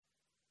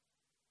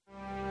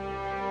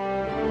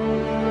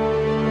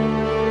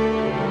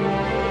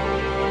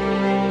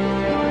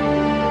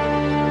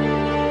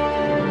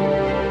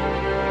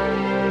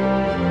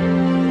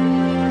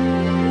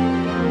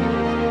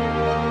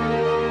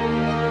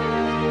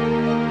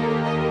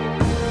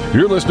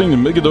You're listening to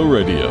Megiddo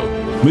Radio.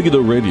 Megiddo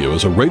Radio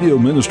is a radio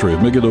ministry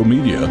of Megiddo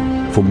Media.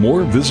 For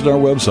more, visit our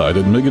website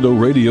at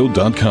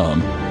megiddoradio.com.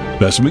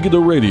 That's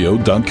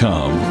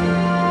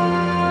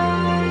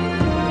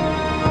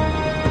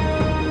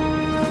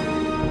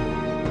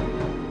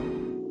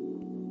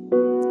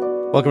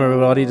megiddoradio.com. Welcome,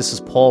 everybody. This is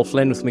Paul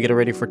Flynn with Megiddo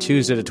Radio for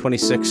Tuesday, the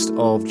 26th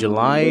of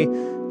July,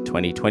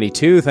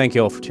 2022. Thank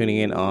you all for tuning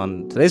in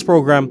on today's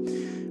program.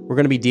 We're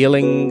going to be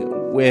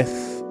dealing with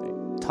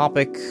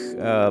topic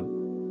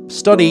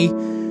study.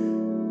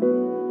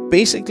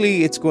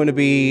 Basically, it's going to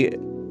be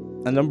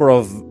a number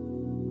of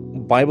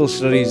Bible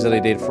studies that I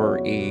did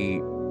for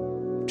a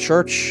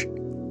church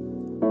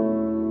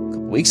a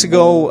couple weeks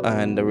ago,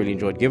 and I really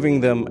enjoyed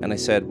giving them. And I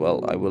said,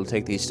 well, I will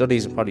take these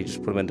studies and probably just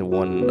put them into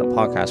one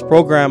podcast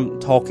program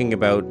talking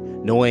about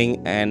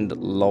knowing and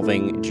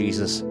loving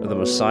Jesus, the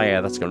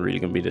Messiah. That's really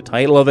going to be the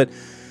title of it,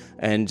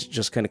 and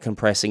just kind of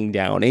compressing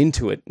down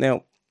into it.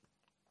 Now,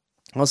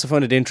 I also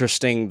found it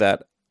interesting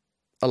that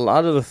a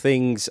lot of the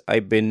things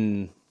I've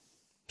been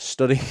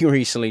studying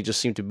recently just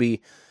seem to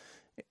be,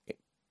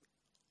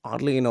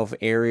 oddly enough,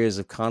 areas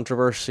of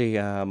controversy.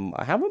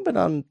 I haven't been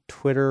on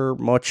Twitter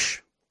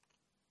much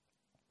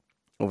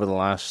over the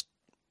last,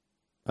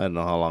 I don't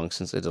know how long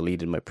since I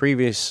deleted my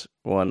previous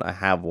one. I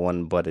have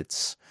one,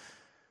 but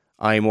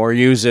I more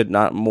use it,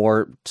 not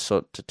more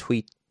so to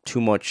tweet too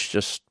much,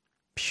 just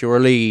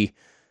purely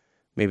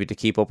maybe to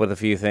keep up with a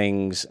few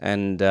things.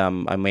 And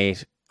I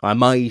might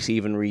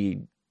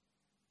even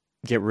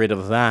get rid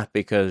of that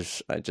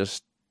because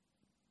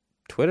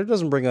Twitter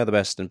doesn't bring out the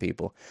best in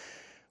people.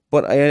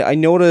 But I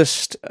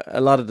noticed a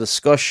lot of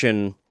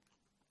discussion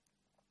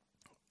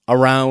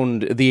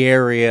around the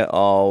area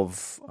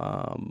of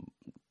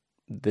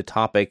the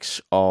topics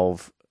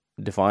of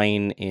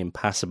divine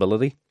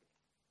impassibility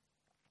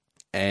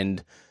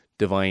and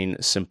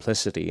divine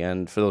simplicity.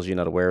 And for those of you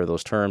not aware of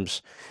those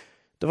terms,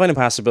 divine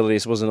impassibility, I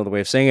suppose another way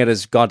of saying it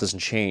is God doesn't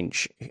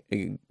change.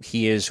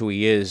 He is who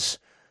he is.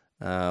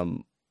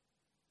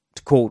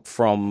 To quote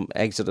from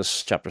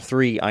Exodus chapter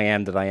 3, I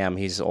am that I am.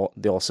 He's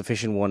the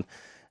all-sufficient one.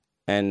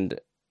 And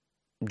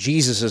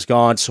Jesus is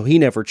God, so he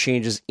never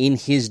changes in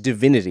his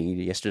divinity,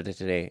 yesterday,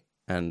 today,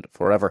 and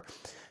forever.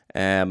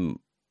 Divine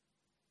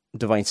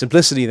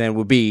simplicity then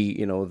would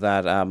be,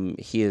 that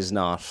he is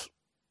not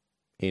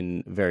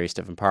in various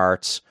different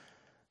parts.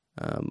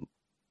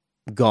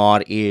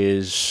 God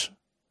is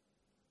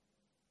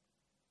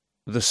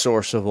the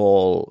source of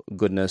all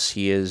goodness.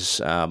 He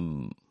is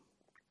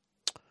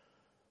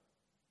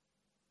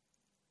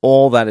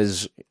all that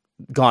is.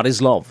 God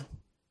is love.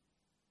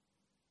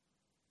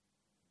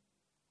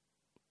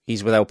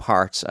 He's without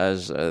parts,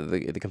 as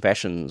the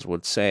Confessions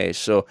would say.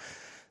 So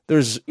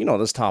there's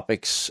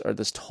topics or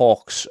there's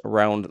talks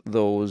around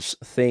those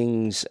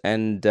things,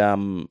 and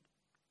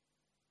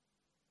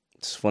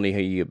it's funny how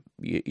you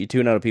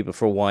tune out of people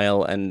for a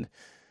while, and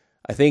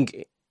I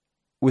think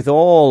with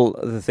all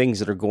the things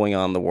that are going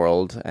on in the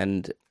world,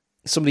 and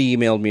somebody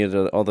emailed me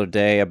the other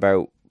day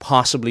about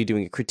possibly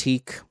doing a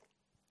critique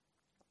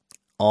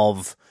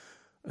of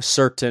a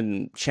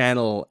certain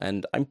channel,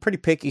 and I'm pretty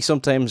picky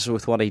sometimes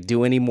with what I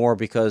do anymore,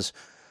 because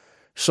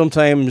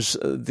sometimes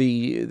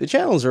the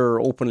channels are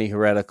openly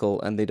heretical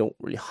and they don't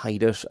really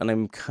hide it, and I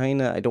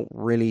don't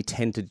really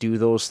tend to do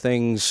those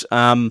things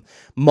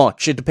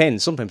much. It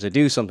depends. Sometimes I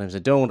do, sometimes I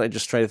don't. I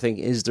just try to think,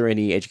 is there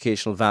any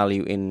educational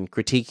value in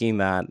critiquing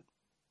that?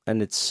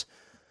 And it's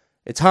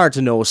hard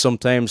to know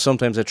sometimes.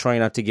 Sometimes I try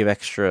not to give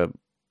extra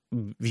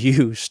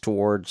views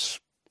towards,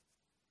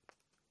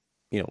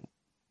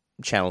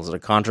 channels that are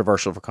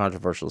controversial for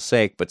controversial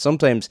sake, but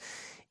sometimes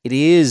it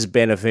is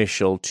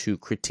beneficial to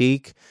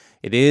critique.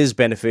 It is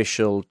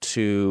beneficial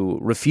to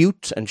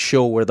refute and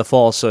show where the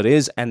falsehood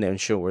is, and then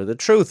show where the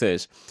truth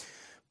is.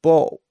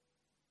 But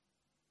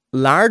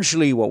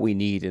largely what we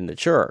need in the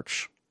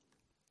church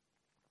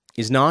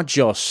is not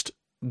just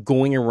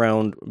going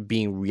around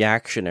being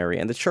reactionary,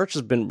 and the church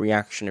has been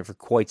reactionary for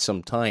quite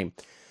some time,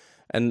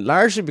 and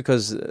largely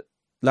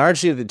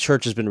the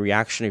church has been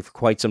reactionary for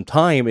quite some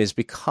time is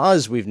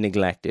because we've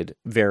neglected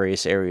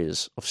various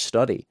areas of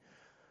study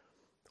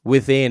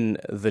within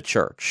the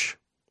church,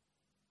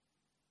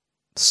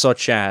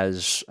 such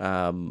as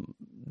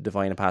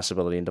divine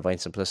impassibility and divine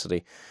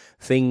simplicity,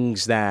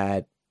 things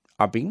that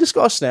are being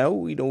discussed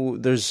now.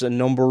 There's a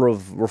number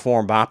of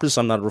Reformed Baptists.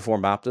 I'm not a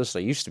Reformed Baptist. I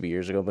used to be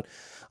years ago, but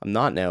I'm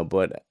not now.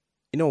 But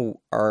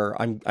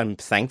I'm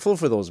thankful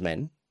for those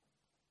men,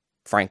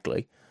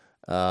 frankly.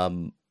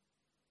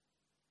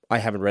 I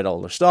haven't read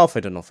all their stuff.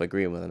 I don't know if I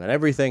agree with them on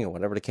everything or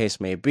whatever the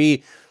case may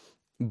be,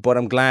 but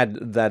I'm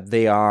glad that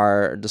they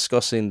are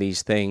discussing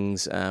these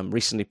things.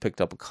 Recently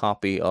picked up a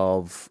copy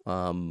of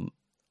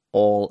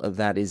All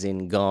That Is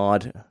in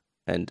God,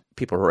 and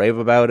people rave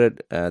about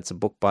it. It's a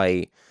book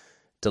by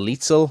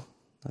Delitzel.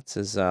 That's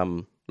his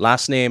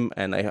last name,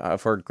 and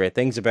I've heard great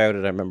things about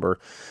it. I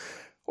remember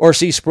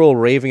R.C. Sproul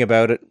raving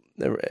about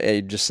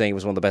it, just saying it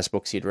was one of the best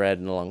books he'd read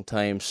in a long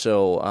time.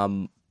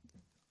 So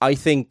I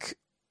think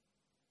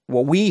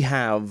what we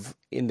have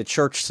in the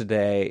church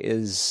today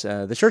is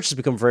the church has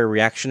become very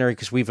reactionary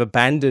because we've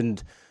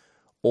abandoned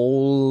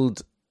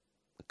old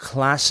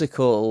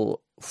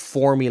classical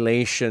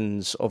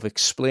formulations of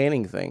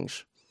explaining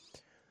things.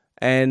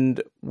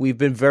 And we've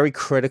been very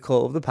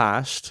critical of the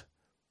past.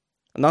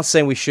 I'm not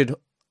saying we should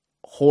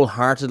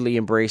wholeheartedly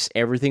embrace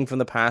everything from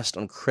the past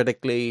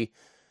uncritically,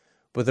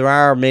 but there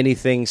are many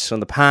things from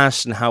the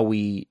past and how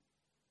we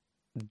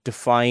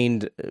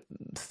defined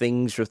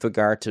things with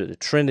regard to the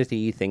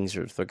Trinity, things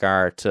with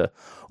regard to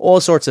all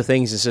sorts of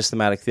things in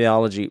systematic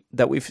theology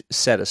that we've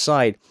set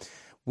aside.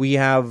 We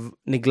have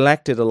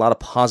neglected a lot of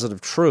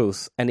positive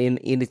truth, and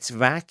in its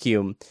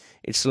vacuum,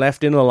 it's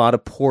left in a lot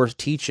of poor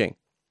teaching,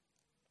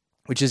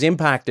 which has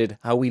impacted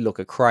how we look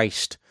at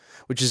Christ,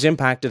 which has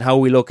impacted how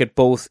we look at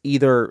both,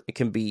 either it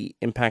can be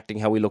impacting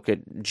how we look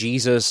at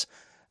Jesus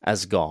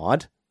as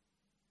God,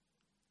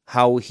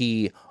 how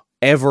he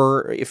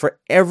for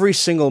every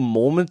single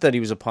moment that he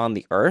was upon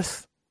the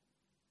earth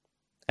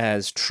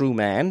as true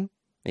man,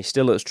 he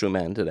still is true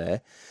man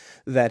today,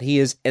 that he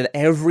is at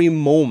every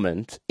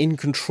moment in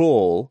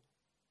control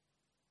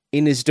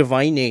in his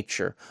divine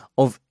nature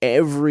of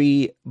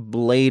every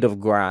blade of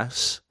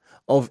grass,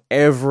 of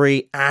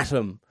every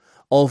atom,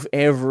 of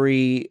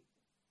every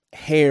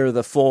hair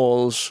that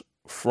falls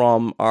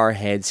from our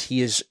heads.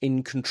 He is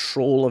in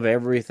control of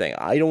everything.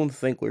 I don't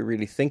think we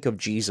really think of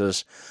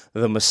Jesus,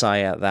 the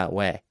Messiah, that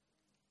way.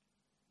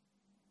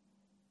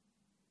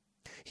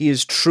 He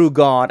is true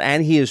God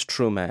and he is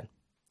true man.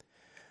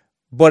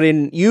 But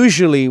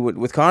usually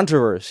with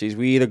controversies,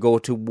 we either go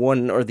to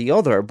one or the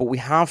other, but we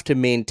have to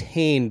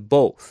maintain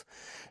both.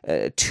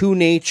 Two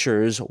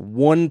natures,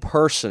 one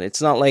person.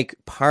 It's not like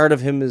part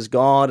of him is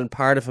God and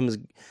part of him is,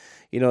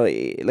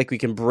 like we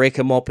can break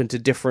him up into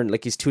different,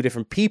 like he's two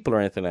different people or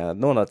anything like that.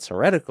 No, that's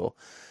heretical.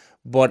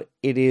 But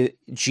it is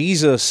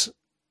Jesus,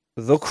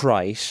 the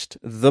Christ,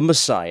 the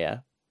Messiah,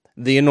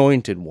 the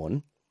Anointed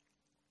One.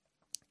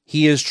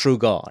 He is true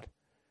God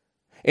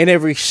in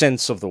every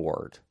sense of the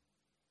word.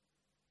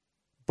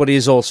 But he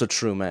is also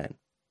true man.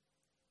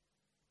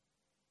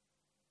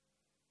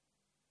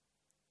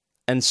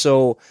 And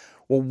so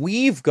what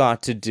we've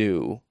got to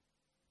do,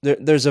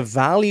 there's a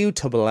value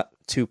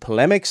to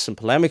polemics, and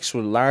polemics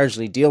will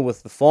largely deal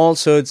with the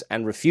falsehoods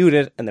and refute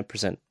it, and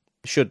then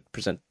should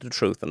present the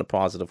truth in a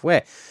positive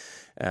way.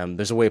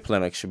 There's a way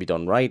polemics should be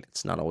done right.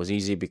 It's not always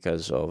easy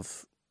because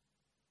of,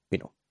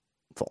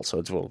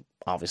 falsehoods will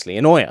obviously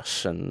annoy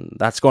us, and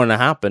that's going to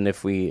happen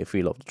if we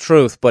love the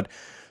truth, but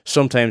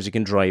sometimes it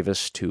can drive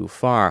us too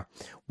far.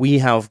 We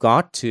have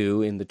got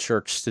to, in the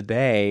church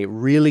today,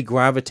 really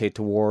gravitate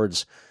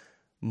towards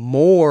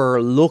more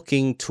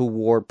looking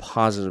toward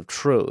positive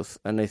truth.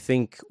 And I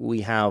think we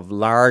have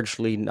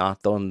largely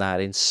not done that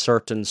in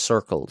certain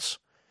circles.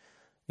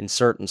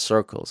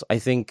 I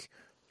think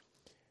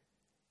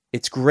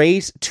it's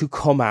great to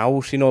come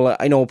out.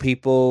 I know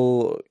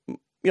people,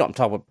 I'm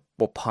talking about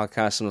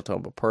podcasts and I'm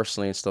talking about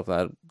personally and stuff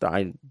like that.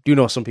 I do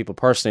know some people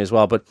personally as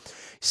well, but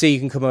say you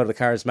can come out of the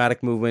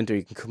charismatic movement, or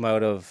you can come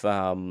out of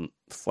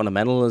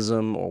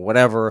fundamentalism or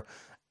whatever,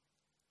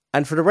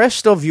 and for the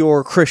rest of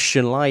your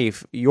Christian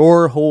life,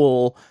 your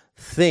whole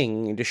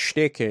thing, the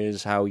shtick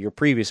is how your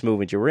previous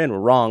movement you were in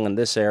were wrong in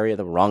this area,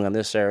 they were wrong in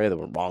this area, they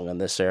were wrong in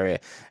this area,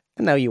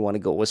 and now you want to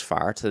go as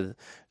far to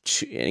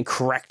and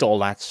correct all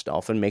that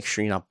stuff and make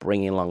sure you're not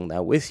bringing along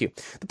that with you.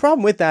 The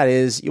problem with that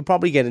is you'll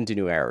probably get into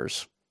new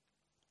errors.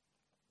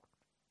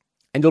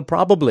 And you'll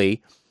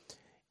probably,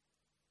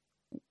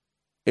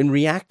 in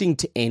reacting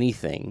to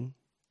anything,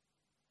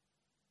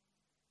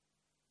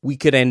 we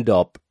could end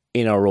up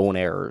in our own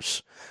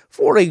errors.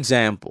 For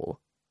example,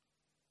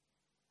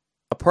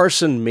 a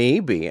person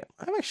maybe,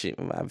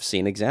 I've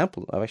seen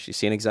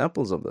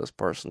examples of this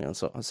personally, and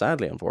so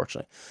sadly,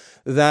 unfortunately,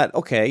 that,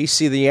 okay, you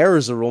see the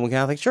errors of the Roman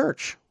Catholic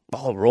Church.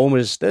 Oh, Rome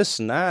is this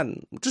and that,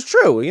 which is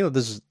true.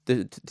 This is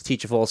to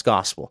teach a false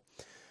gospel.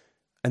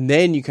 And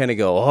then you kind of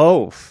go,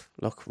 oh,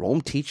 look,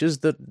 Rome teaches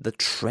the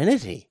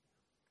Trinity.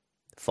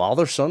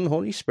 Father, Son,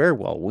 Holy Spirit.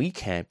 Well, we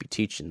can't be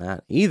teaching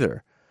that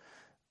either.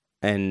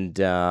 And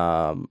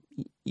that's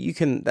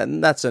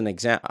an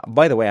example.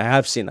 By the way, I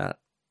have seen that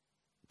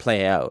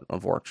play out,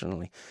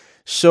 unfortunately.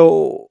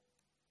 So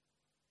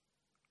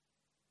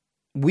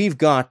we've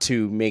got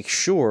to make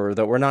sure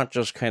that we're not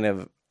just kind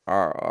of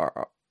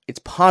it's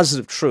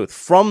positive truth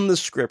from the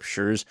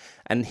scriptures,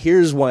 and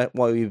here's why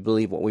we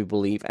believe what we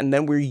believe, and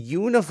then we're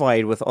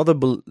unified with other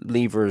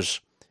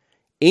believers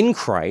in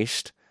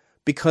Christ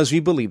because we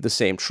believe the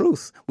same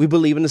truth. We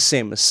believe in the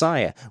same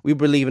Messiah. We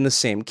believe in the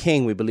same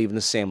King. We believe in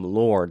the same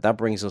Lord. That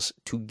brings us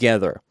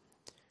together.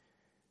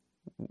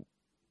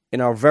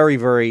 In our very,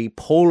 very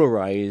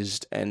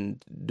polarized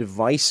and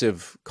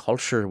divisive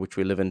culture which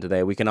we live in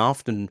today, we can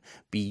often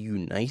be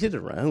united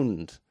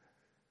around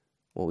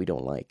what we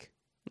don't like.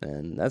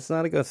 And that's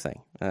not a good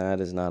thing. That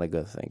is not a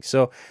good thing.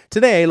 So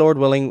today, Lord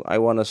willing, I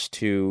want us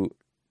to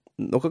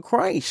look at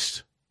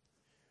Christ,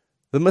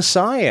 the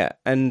Messiah,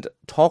 and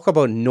talk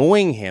about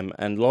knowing him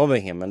and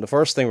loving him. And the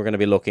first thing we're going to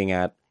be looking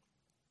at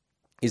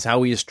is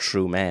how he is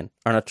true man.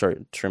 Or not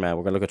true man,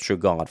 we're going to look at true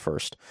God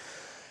first.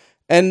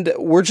 And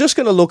we're just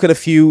going to look at a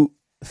few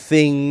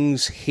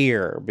things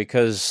here,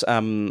 because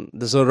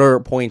there's other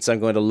points I'm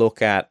going to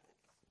look at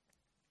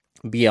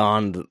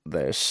beyond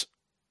this.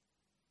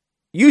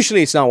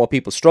 Usually it's not what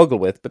people struggle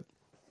with, but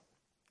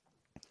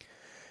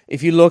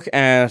if you look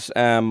at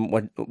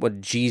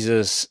what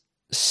Jesus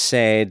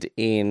said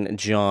in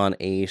John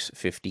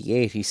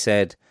 8:58, he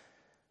said,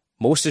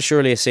 "Most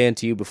assuredly I say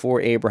unto you,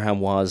 before Abraham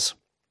was,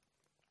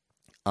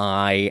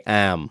 I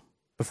am."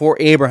 Before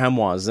Abraham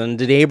was. And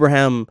did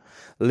Abraham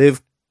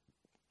live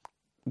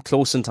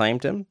close in time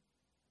to him?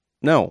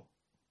 No.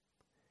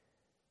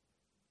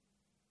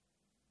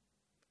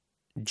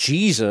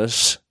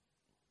 Jesus,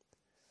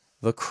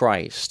 the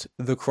Christ,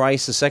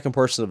 the second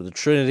person of the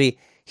Trinity,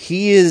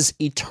 he is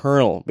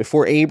eternal.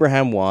 Before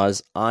Abraham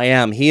was, I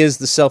am. He is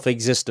the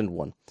self-existent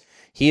one.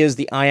 He is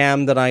the I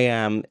am that I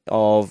am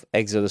of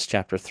Exodus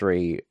chapter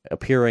 3,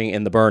 appearing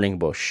in the burning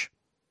bush.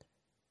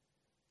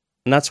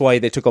 And that's why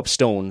they took up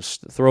stones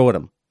to throw at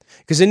him.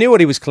 Because they knew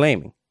what he was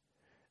claiming.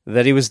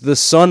 That he was the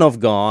Son of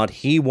God.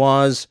 He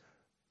was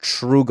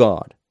true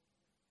God.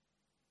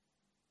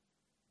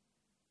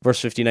 Verse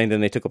 59,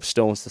 then they took up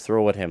stones to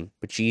throw at him.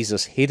 But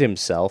Jesus hid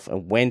himself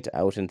and went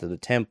out into the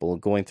temple,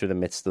 going through the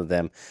midst of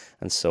them,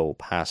 and so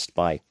passed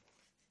by.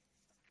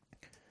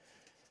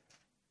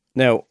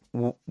 Now,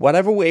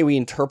 whatever way we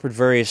interpret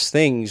various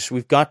things,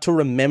 we've got to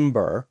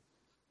remember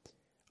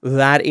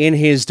that in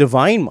his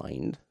divine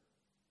mind,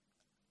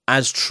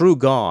 as true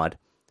God,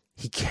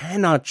 he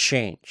cannot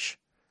change.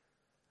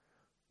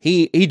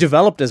 He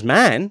developed as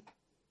man.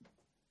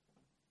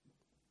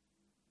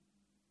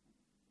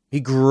 He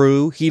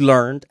grew, he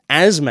learned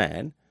as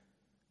man.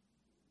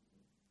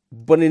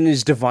 But in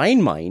his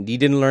divine mind, he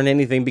didn't learn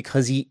anything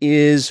because he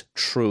is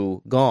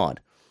true God.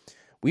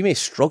 We may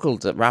struggle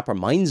to wrap our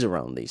minds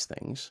around these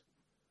things.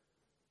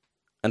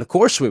 And of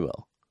course we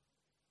will.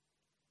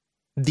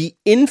 The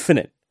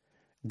infinite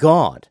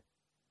God,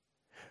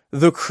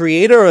 the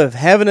creator of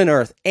heaven and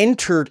earth,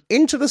 entered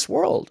into this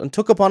world and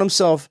took upon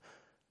himself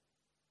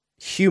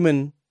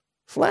human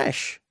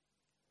flesh.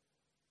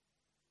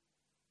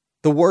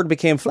 The Word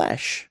became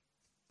flesh.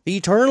 The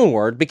eternal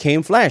Word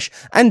became flesh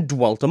and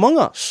dwelt among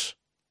us.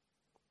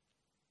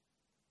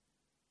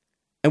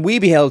 And we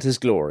beheld his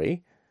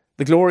glory,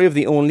 the glory of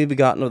the only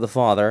begotten of the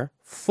Father,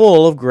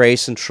 full of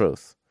grace and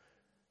truth.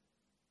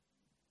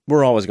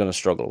 We're always going to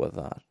struggle with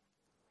that.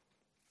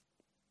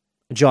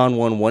 John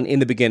 1:1, in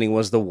the beginning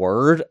was the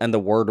Word, and the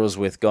Word was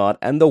with God,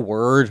 and the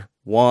Word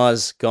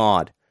was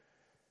God.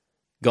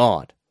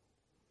 God.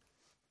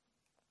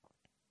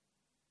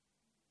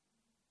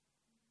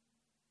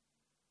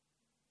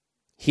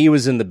 He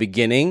was in the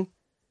beginning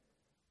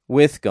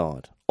with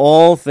God.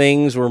 All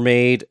things were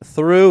made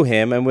through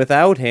him, and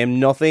without him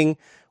nothing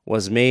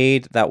was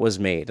made that was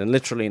made. And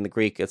literally in the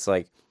Greek, it's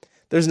like,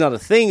 there's not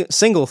a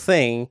single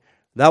thing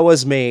that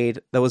was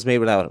made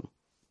without him.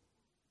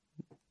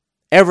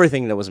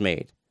 Everything that was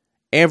made.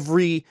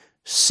 Every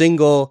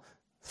single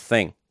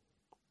thing.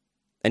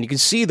 And you can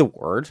see the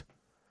word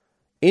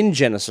in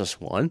Genesis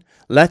 1,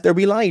 let there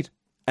be light,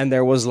 and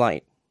there was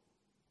light.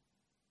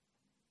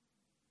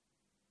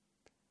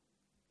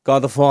 God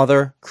the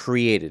Father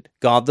created.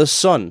 God the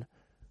Son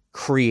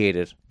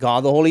created.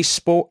 God the Holy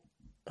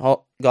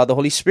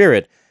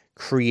Spirit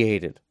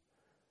created.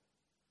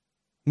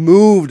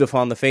 Moved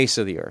upon the face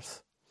of the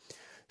earth.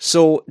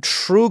 So,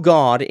 true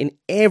God in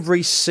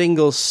every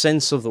single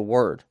sense of the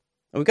word.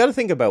 And we've got to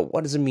think about,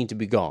 what does it mean to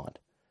be God?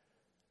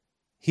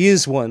 He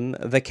is one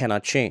that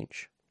cannot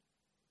change.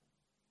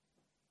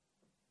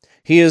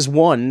 He is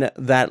one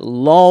that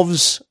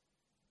loves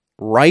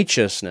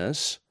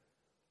righteousness,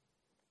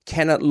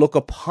 cannot look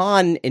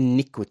upon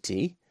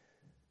iniquity,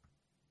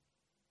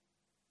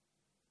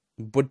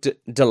 but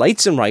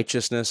delights in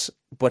righteousness,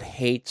 but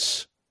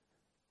hates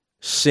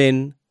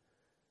sin.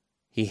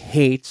 He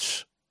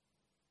hates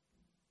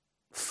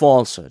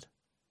falsehood.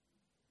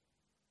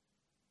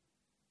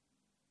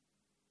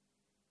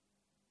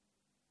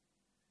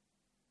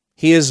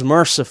 He is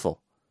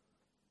merciful.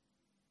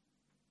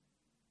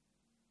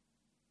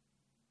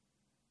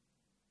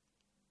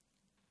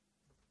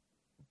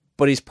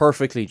 But he's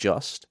perfectly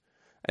just.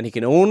 And he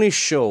can only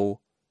show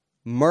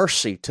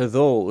mercy to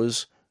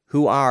those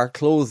who are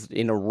clothed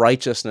in the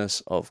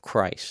righteousness of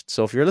Christ.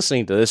 So if you're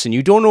listening to this and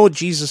you don't know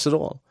Jesus at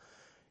all,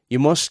 you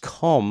must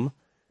come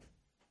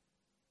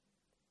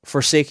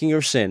forsaking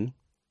your sin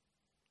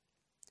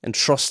and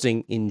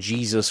trusting in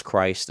Jesus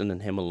Christ and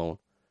in him alone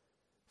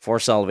for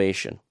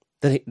salvation.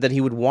 That he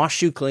would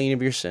wash you clean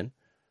of your sin,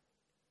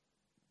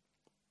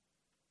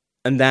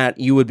 and that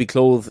you would be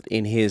clothed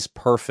in his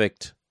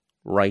perfect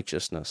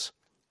righteousness.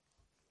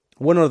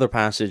 One other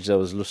passage I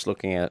was just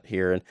looking at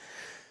here,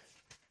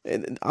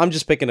 and I'm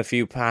just picking a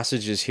few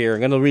passages here.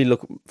 I'm going to really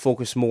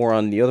focus more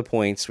on the other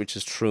points, which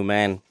is true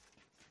man.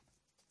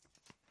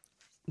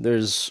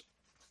 There's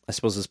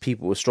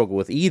people who struggle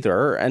with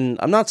either, and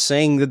I'm not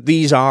saying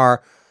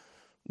that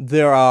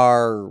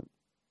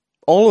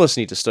all of us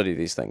need to study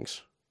these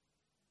things.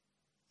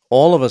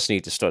 All of us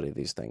need to study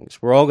these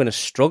things. We're all going to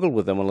struggle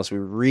with them unless we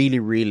really,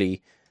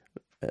 really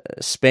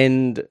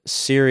spend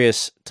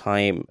serious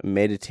time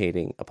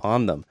meditating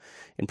upon them.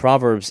 In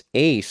Proverbs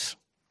 8,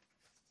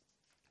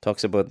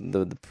 talks about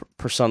the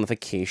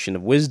personification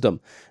of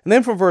wisdom. And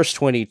then from verse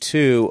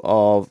 22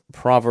 of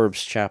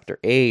Proverbs chapter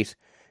 8,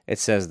 it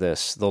says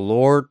this: "The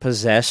Lord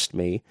possessed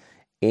me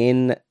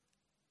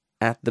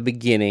at the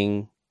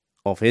beginning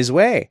of his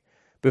way,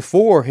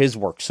 before his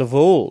works of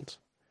old.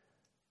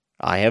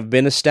 I have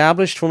been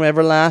established from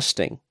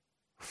everlasting,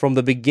 from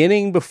the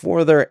beginning,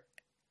 before there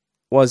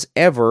was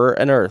ever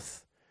an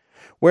earth.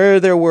 Where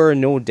there were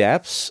no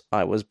depths,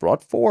 I was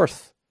brought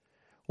forth.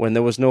 When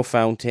there was no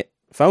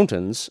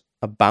fountains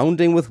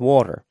abounding with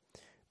water,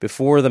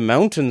 before the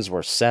mountains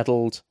were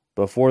settled,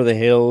 before the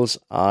hills,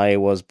 I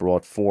was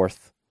brought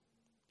forth.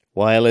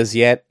 While as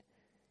yet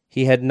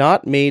he had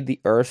not made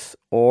the earth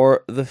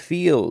or the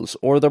fields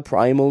or the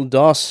primal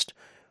dust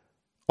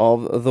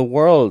of the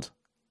world.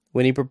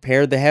 When he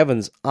prepared the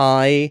heavens,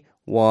 I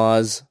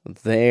was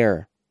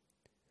there.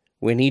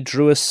 When he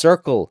drew a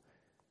circle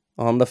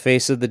on the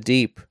face of the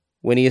deep,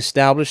 when he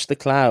established the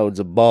clouds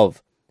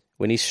above,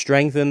 when he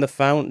strengthened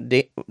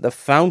the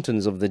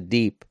fountains of the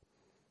deep."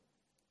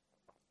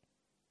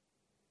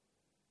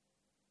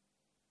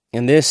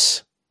 And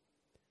this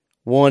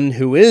one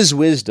who is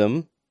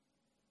wisdom,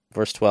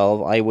 verse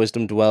 12, "I,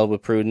 wisdom, dwell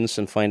with prudence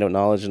and find out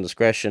knowledge and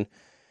discretion."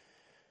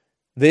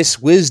 This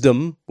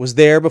wisdom was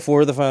there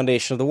before the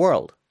foundation of the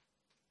world.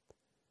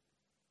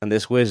 And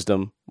this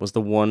wisdom was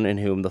the one in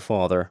whom the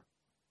Father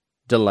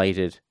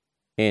delighted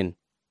in.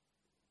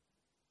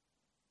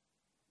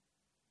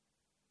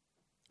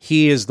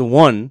 He is the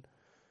one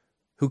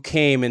who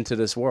came into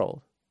this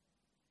world,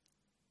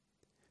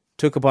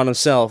 took upon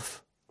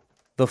himself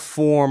the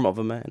form of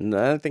a man. And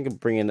I think it'll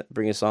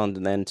bring us on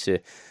then to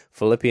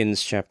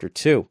Philippians chapter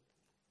 2.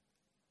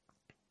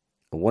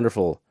 A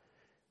wonderful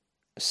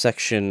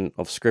section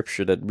of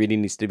scripture that really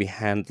needs to be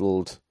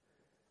handled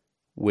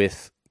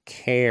with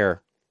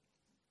care.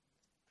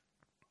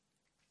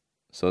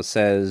 So it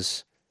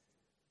says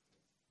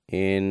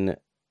in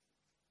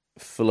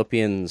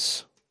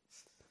Philippians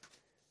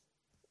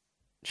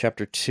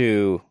chapter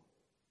 2,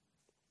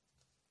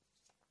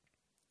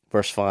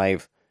 verse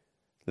 5,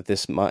 "Let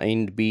this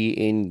mind be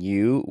in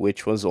you,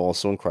 which was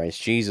also in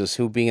Christ Jesus,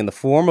 who being in the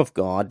form of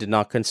God did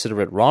not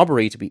consider it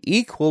robbery to be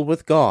equal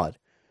with God,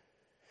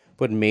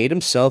 but made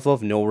himself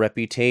of no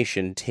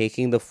reputation,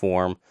 taking the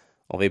form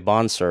of a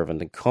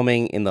bondservant, and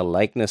coming in the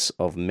likeness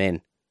of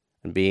men,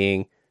 and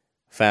being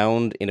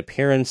found in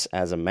appearance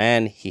as a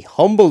man, he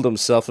humbled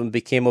himself and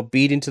became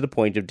obedient to the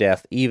point of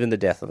death, even the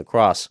death of the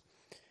cross."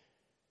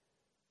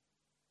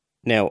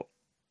 Now,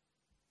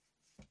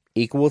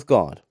 equal with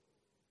God.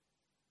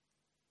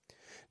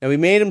 Now, he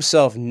made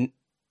himself,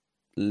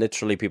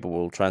 literally people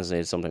will translate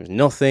it sometimes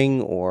nothing,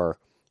 or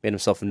made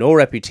himself no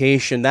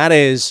reputation. That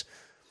is,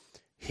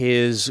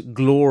 his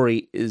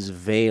glory is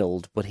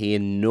veiled, but he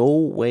in no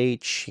way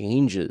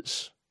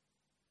changes.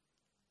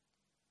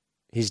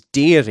 His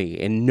deity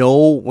in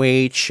no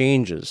way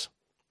changes.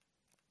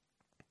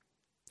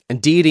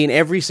 And deity in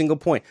every single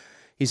point.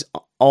 He's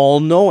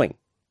all-knowing,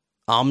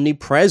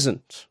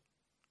 omnipresent.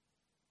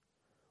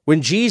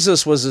 When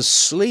Jesus was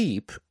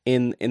asleep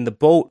in the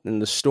boat, in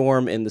the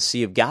storm, in the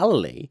Sea of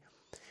Galilee,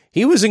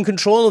 he was in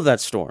control of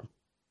that storm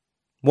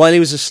while he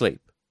was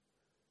asleep.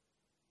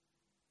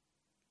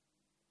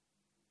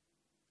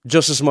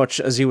 Just as much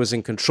as he was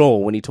in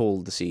control when he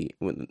told the sea,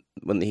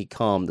 when he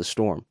calmed the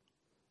storm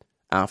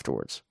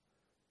afterwards.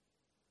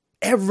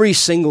 Every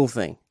single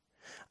thing.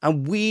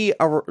 And we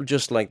are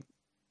just like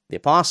the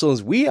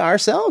apostles, we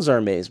ourselves are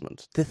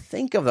amazement to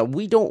think of that.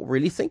 We don't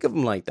really think of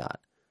him like that.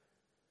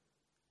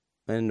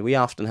 And we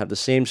often have the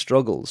same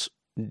struggles,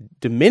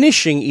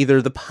 diminishing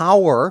either the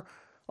power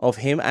of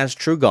him as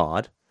true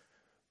God,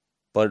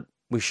 but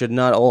we should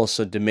not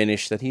also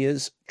diminish that he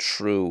is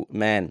true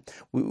man.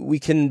 We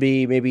can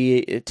be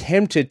maybe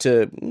tempted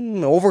to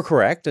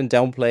overcorrect and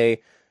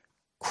downplay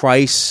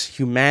Christ's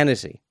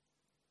humanity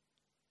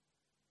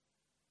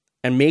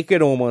and make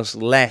it almost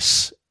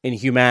less in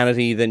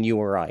humanity than you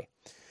or I.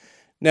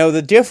 Now,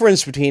 the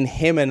difference between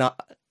him and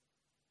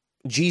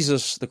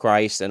Jesus the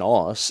Christ and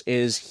us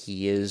is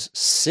he is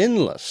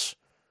sinless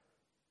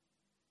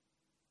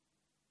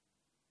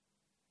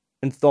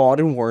in thought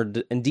and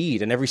word and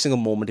deed. And every single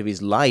moment of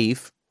his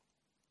life,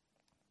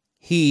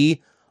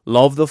 he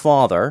loved the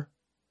Father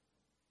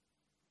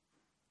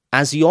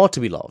as he ought to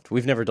be loved.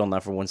 We've never done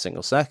that for one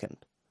single second.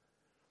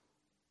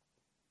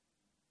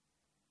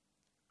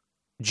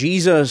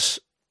 Jesus,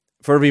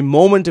 for every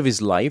moment of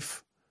his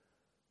life,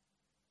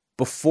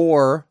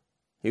 before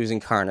he was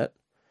incarnate,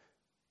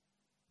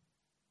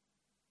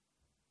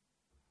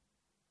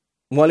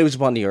 while he was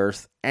upon the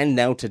earth, and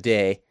now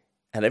today,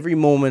 at every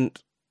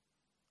moment,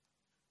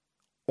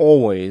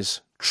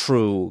 always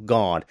true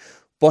God.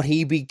 But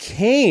he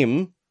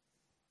became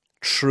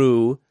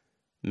true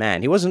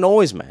man. He wasn't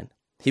always man.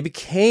 He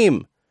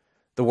became,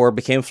 the Word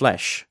became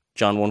flesh.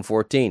 John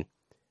 1:14.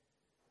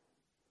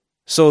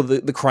 So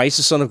the Christ,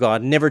 the Son of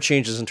God, never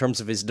changes in terms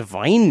of his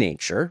divine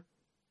nature,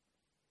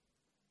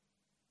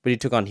 but he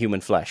took on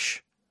human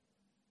flesh.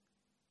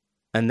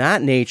 And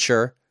that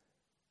nature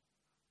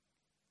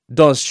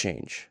does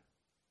change.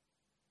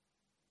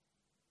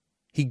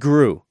 He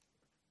grew.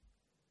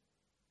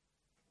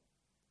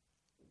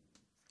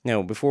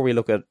 Now, before we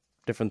look at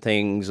different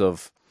things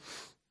of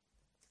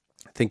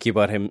thinking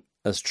about him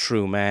as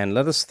true man,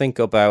 let us think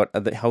about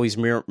how he's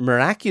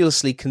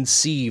miraculously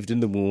conceived in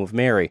the womb of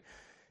Mary.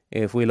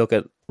 If we look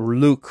at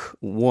Luke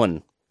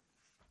 1,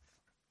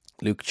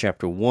 Luke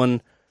chapter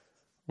 1,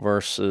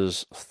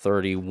 verses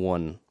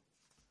 31.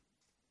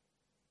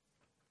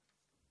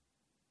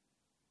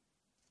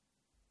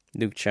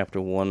 Luke chapter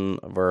 1,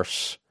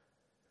 verse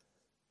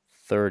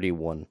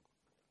 31.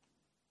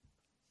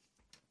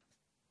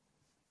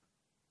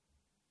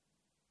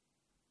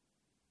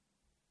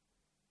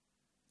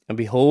 And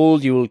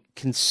behold, you will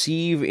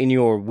conceive in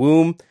your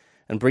womb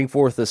and bring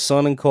forth a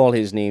son and call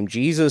his name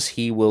Jesus.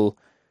 He will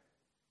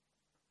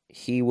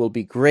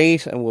be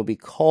great and will be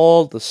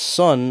called the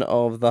Son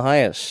of the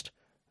Highest.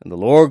 And the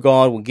Lord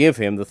God will give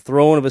him the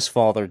throne of his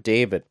father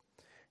David.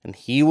 And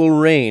he will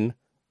reign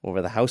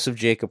over the house of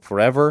Jacob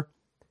forever,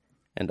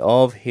 and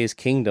of his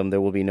kingdom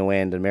there will be no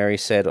end. And Mary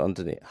said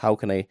unto him, How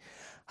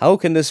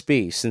can this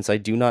be, since I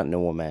do not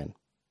know a man?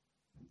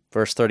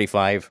 Verse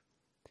 35.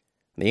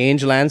 The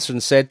angel answered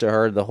and said to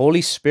her, The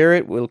Holy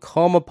Spirit will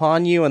come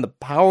upon you, and the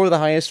power of the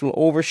Highest will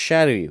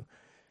overshadow you.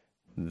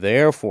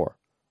 Therefore,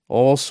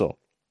 also,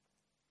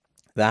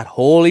 that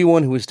Holy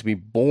One who is to be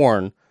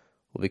born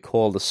will be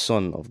called the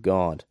Son of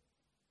God.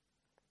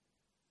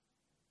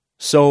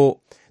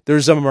 So,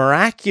 there's a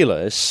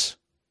miraculous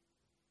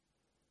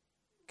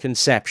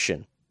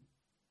conception.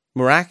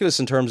 Miraculous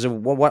in terms of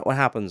what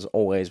happens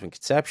always when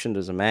conception.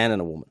 There's a man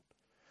and a woman.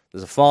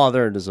 There's a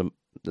father, there's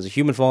a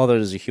human father,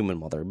 there's a human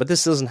mother. But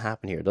this doesn't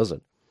happen here, does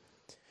it?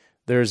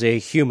 There's a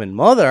human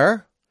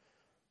mother,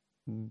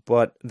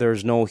 but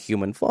there's no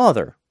human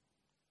father.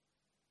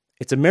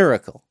 It's a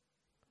miracle.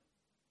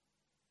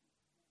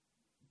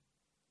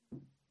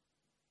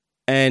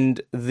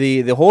 And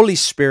the Holy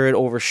Spirit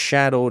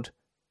overshadowed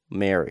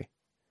Mary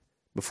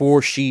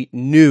before she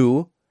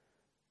knew,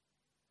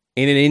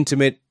 in an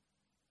intimate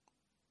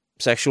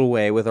sexual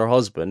way with her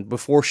husband,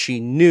 before she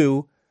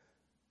knew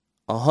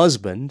a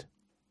husband,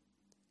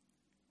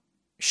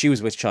 she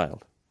was with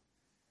child.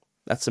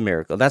 That's a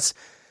miracle. That's,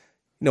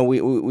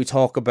 we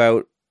talk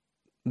about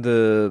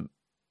the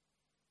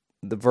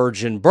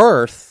virgin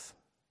birth.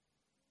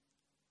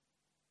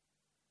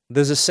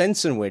 There's a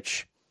sense in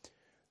which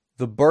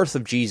the birth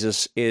of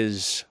Jesus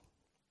is,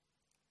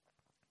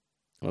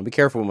 I'll be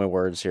careful with my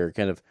words here,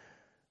 kind of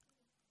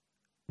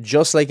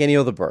just like any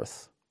other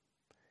birth.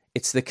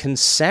 It's the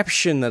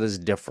conception that is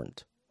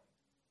different.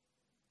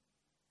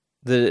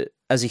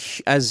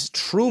 As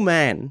true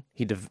man,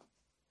 he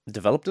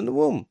developed in the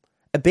womb,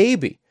 a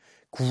baby,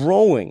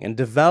 growing and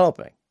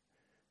developing,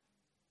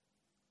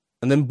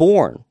 and then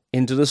born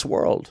into this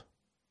world.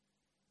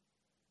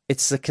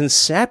 It's the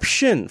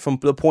conception, from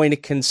the point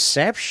of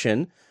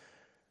conception,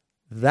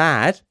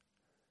 that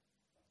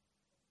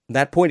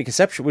point of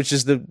conception, which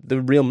is the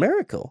real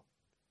miracle.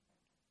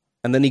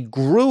 And then he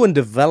grew and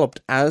developed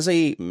as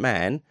a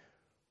man,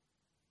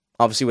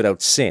 obviously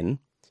without sin,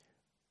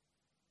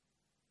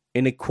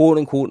 in a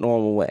quote-unquote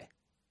normal way,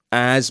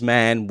 as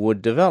man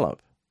would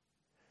develop.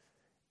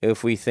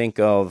 If we think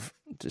of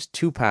just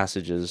two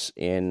passages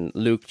in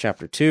Luke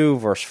chapter 2,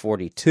 verse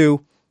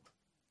 42,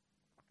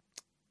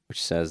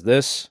 which says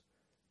this.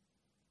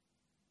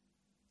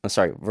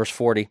 Verse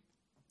 40.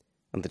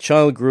 And the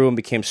child grew and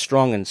became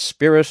strong in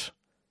spirit,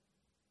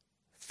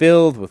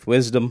 filled with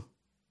wisdom.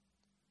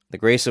 The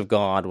grace of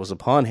God was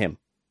upon him.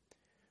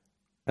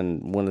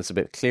 And when it's a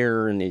bit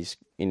clearer and he's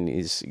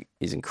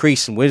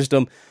increased in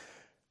wisdom,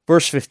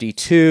 verse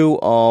 52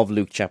 of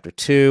Luke chapter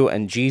 2,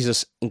 and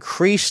Jesus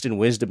increased in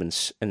wisdom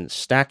and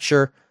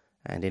stature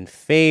and in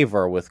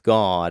favor with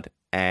God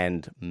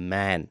and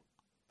man.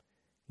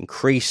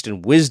 Increased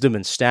in wisdom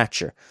and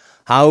stature.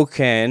 How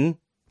can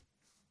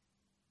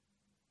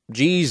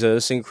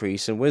Jesus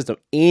increase in wisdom?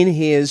 In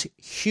his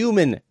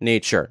human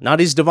nature, not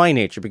his divine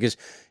nature, because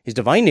his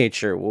divine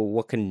nature, well,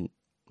 what can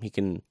he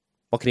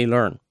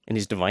learn in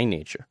his divine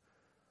nature?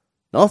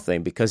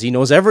 Nothing, because he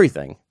knows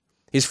everything.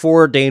 He's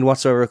foreordained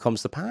whatsoever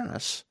comes to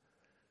pass.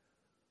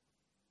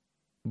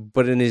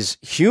 But in his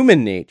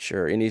human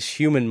nature, in his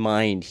human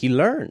mind, he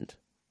learned.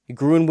 He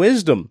grew in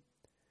wisdom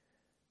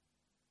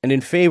and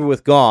in favor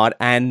with God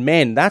and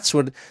men.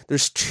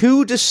 There's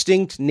two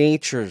distinct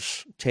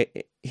natures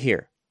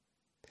here.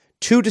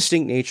 Two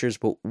distinct natures,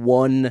 but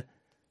one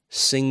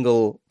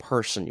single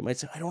person. You might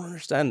say, I don't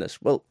understand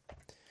this. Well,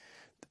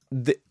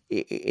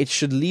 it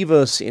should leave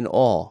us in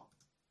awe.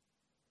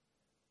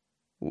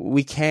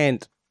 We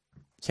can't,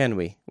 can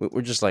we?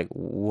 We're just like,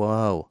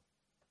 whoa.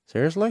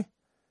 Seriously?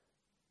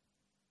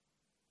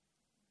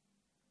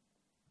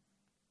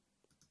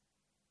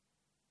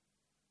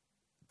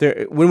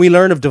 When we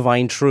learn of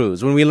divine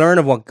truths, when we learn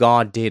of what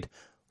God did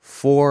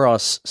for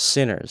us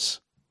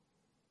sinners,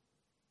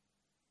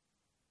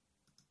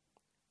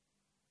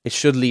 it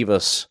should leave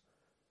us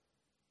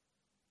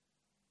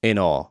in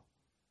awe.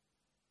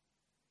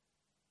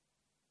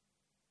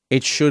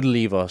 it should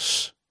leave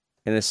us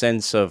in a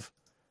sense of,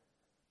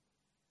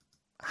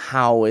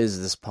 how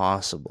is this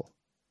possible?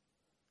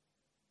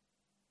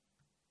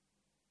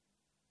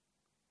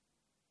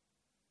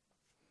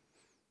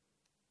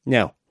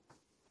 Now,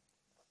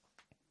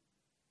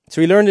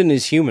 so we learned in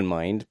his human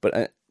mind,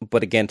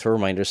 but again, to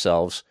remind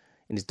ourselves,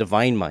 in his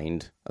divine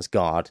mind, as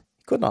God,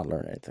 he could not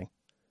learn anything.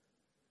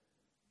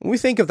 When we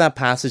think of that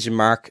passage in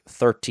Mark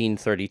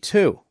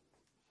 13:32,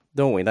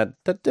 don't we?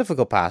 That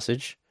difficult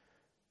passage.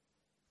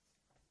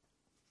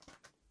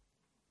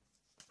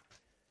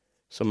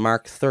 So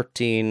Mark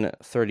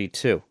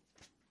 13:32,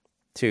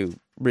 to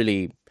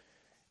really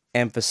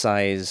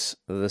emphasize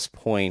this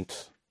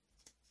point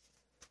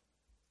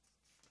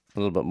a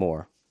little bit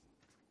more.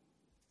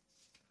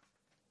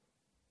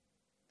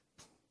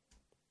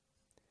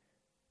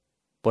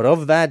 But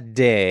of that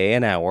day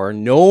and hour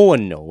no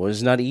one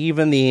knows, not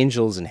even the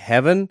angels in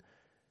heaven,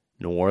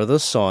 nor the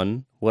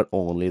Son, but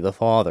only the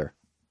Father.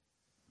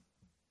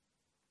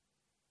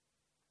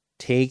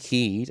 Take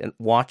heed and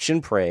watch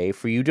and pray,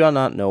 for you do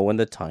not know when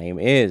the time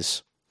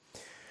is.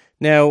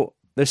 Now,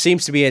 there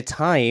seems to be a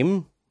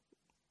time,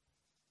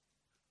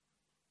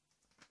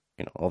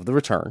 of the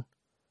return,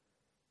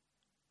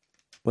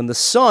 when the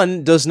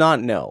Son does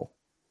not know.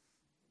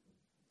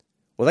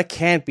 Well, that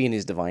can't be in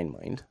his divine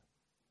mind.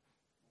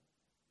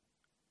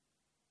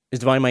 His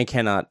divine mind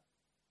cannot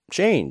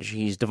change.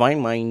 His divine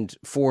mind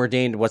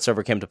foreordained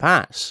whatsoever came to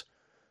pass.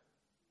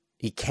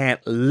 He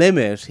can't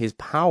limit his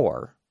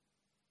power.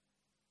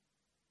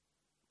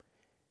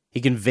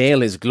 He can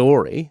veil his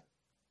glory,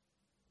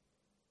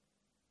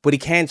 but he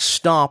can't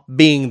stop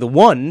being the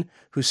one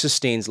who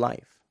sustains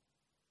life.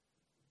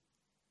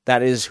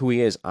 That is who he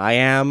is. I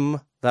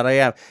am that I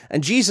am.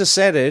 And Jesus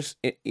said it,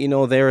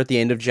 there at the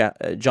end of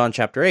John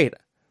chapter 8.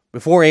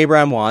 Before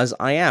Abraham was,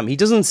 I am. He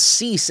doesn't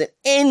cease at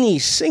any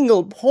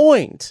single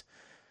point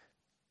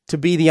to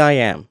be the I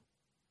am.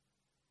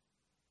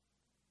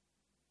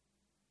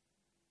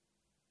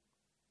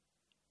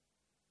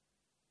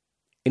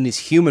 In his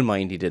human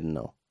mind, he didn't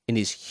know. In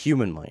his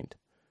human mind.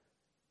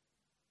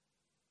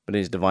 But in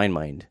his divine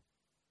mind,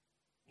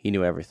 he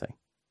knew everything.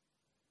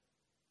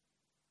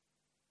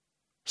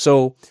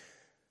 So,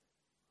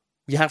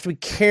 we have to be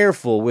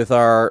careful with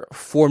our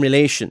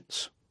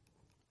formulations.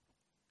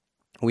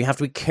 We have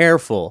to be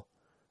careful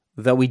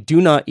that we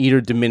do not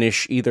either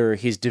diminish either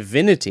his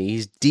divinity,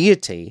 his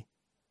deity,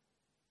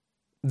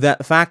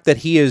 that fact that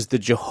he is the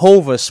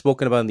Jehovah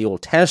spoken about in the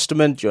Old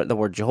Testament. The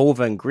word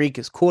Jehovah in Greek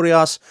is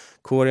Kurios.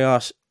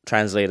 Kurios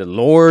translated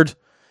Lord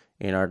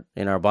in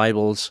our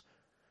Bibles.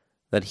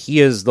 That he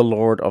is the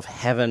Lord of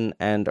heaven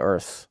and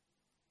earth.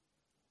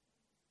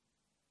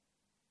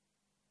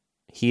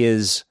 He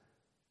is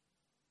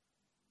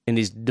in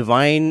his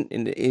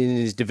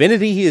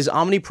divinity, he is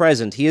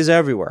omnipresent. He is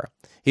everywhere.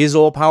 He is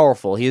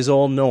all-powerful. He is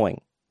all-knowing.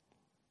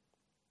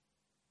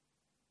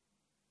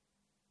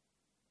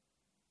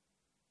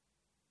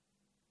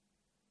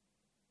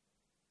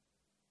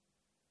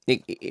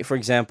 For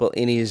example,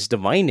 in his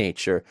divine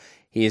nature,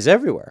 he is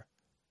everywhere.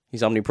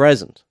 He's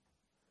omnipresent.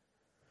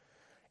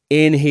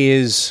 In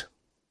his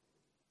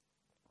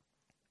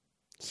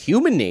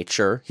human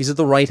nature, he's at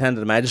the right hand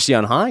of the Majesty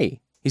on high.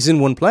 He's in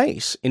one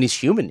place, in his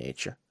human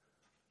nature.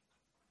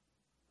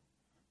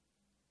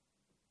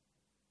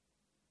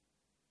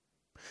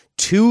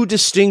 Two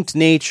distinct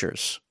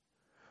natures,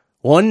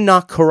 one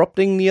not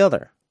corrupting the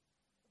other.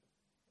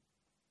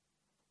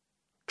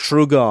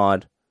 True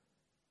God,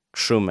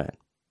 true man.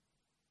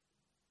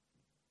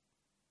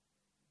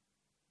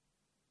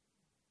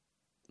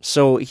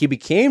 So he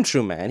became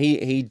true man.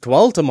 He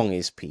dwelt among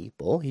his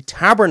people. He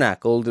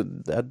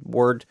tabernacled. That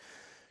word,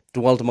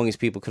 dwelt among his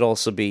people, could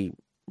also be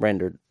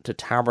rendered to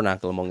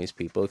tabernacle among his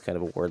people. Kind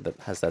of a word that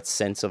has that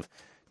sense of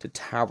to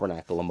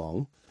tabernacle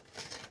among.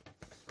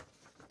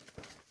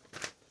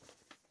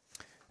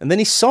 And then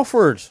he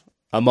suffered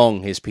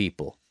among his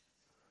people.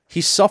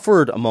 He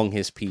suffered among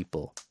his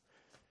people.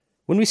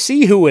 When we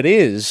see who it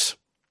is,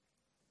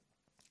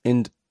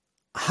 and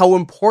how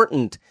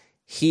important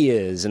he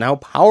is, and how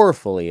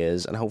powerful he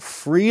is, and how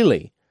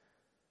freely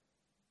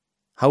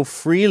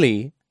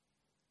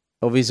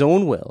of his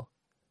own will,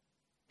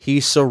 he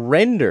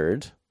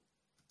surrendered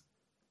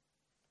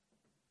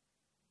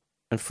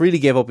and freely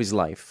gave up his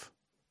life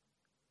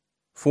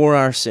for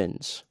our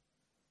sins,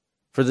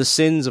 for the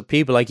sins of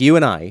people like you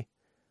and I,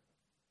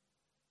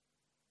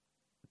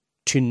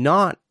 to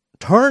not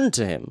turn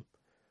to him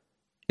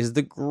is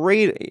the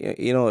great,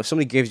 if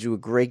somebody gives you a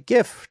great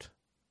gift,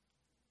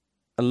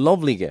 a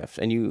lovely gift,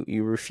 and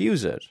you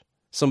refuse it,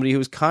 somebody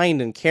who's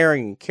kind and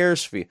caring and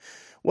cares for you,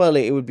 well,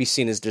 it would be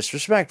seen as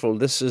disrespectful.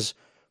 This is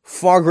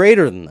far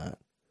greater than that.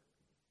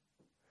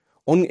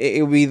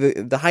 It would be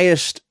the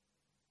highest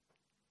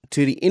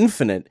to the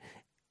infinite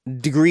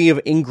degree of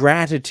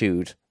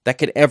ingratitude that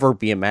could ever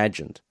be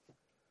imagined.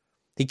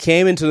 He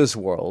came into this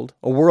world,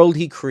 a world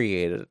he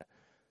created,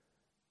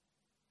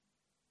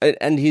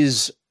 and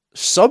his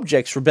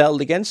subjects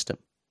rebelled against him.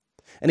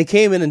 And he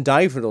came in and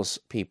died for those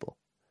people.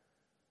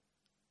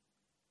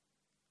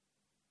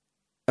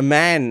 a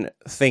man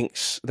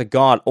thinks that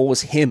God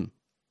owes him.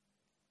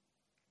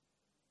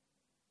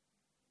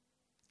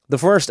 The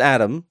first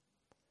Adam,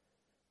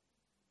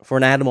 for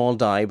in Adam all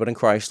die, but in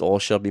Christ all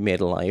shall be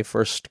made alive.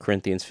 1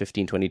 Corinthians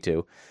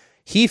 15:22.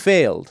 He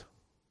failed.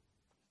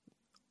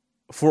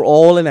 For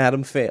all in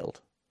Adam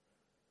failed.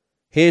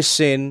 His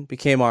sin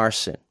became our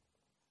sin.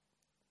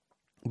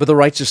 But the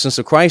righteousness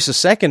of Christ, the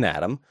second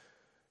Adam,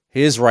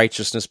 his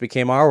righteousness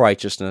became our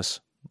righteousness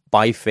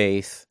by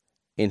faith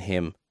in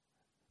him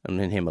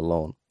and in him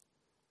alone.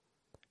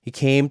 He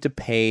came to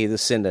pay the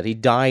sin that he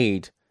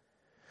died.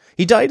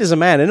 He died as a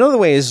man. In other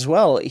ways as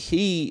well,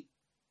 in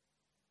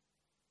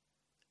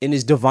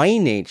his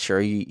divine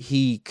nature,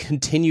 he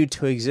continued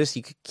to exist.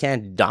 He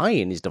can't die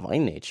in his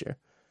divine nature.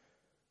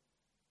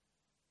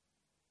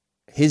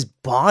 His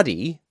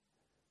body,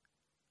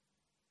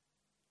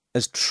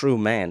 as true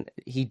man,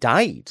 he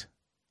died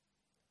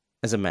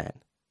as a man.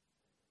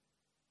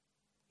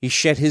 He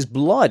shed his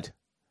blood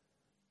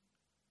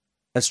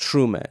as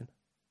true man.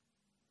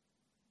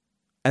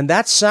 And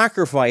that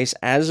sacrifice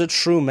as a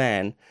true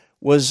man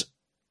was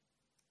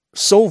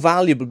so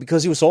valuable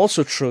because he was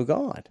also true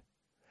God.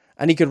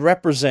 And he could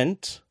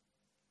represent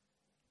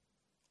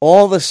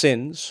all the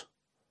sins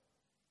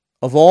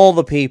of all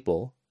the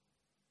people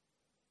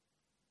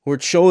who were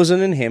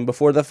chosen in him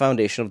before the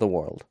foundation of the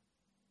world.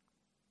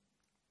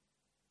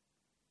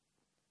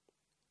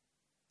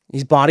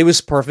 His body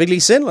was perfectly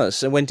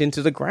sinless. It went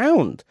into the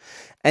ground.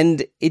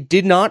 And it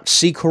did not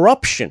see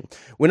corruption.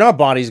 When our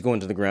bodies go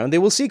into the ground, they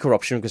will see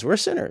corruption because we're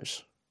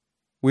sinners.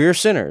 We're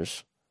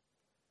sinners.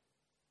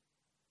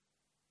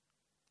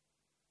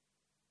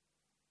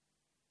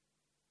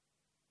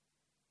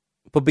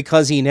 But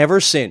because he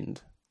never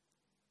sinned,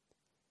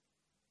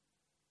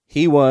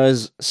 he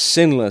was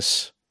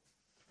sinless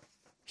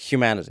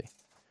humanity.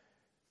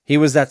 He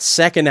was that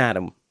second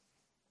Adam.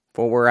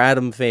 For where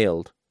Adam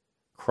failed,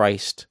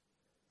 Christ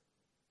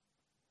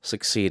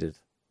succeeded.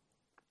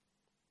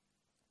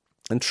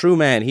 And true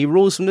man, he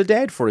rose from the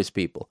dead for his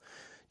people.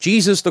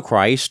 Jesus the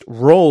Christ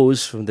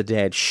rose from the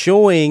dead,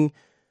 showing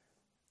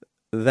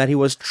that he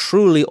was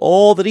truly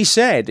all that he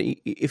said.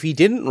 If he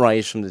didn't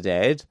rise from the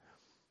dead,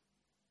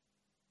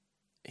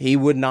 he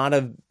would not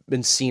have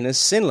been seen as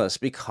sinless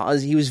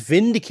because he was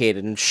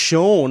vindicated and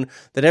shown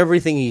that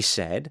everything he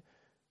said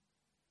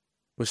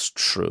was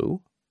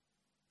true.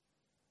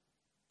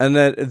 And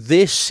that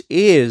this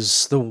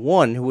is the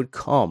one who would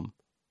come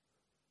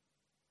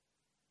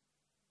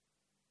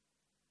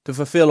to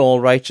fulfill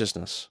all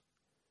righteousness.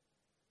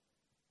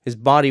 His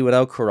body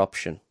without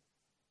corruption.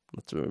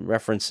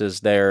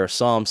 References there,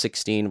 Psalm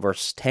 16,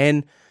 verse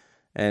 10,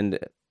 and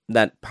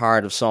that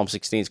part of Psalm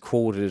 16 is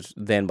quoted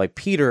then by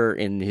Peter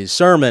in his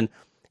sermon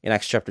in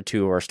Acts chapter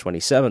 2, verse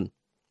 27.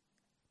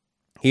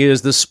 He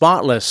is the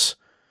spotless,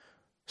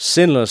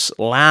 sinless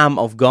Lamb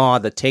of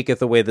God that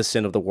taketh away the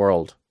sin of the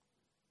world.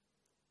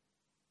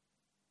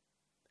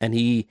 And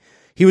he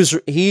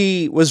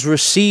was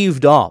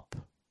received up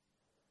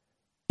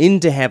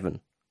into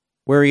heaven,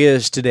 where he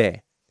is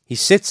today. He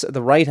sits at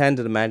the right hand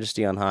of the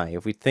Majesty on high.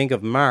 If we think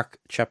of Mark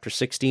chapter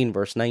 16,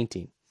 verse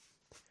 19.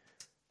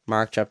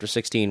 Mark chapter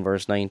 16,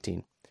 verse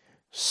 19.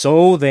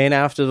 So then,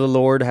 after the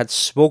Lord had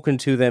spoken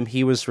to them,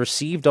 he was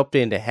received up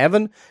into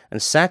heaven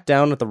and sat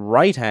down at the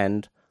right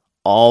hand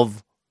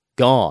of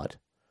God.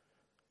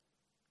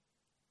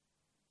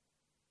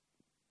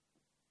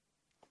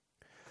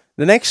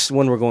 The next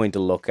one we're going to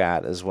look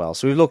at as well.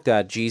 So we've looked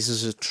at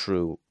Jesus as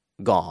true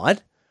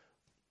God.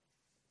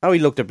 We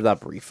looked at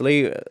that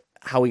briefly.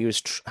 How he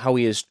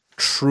is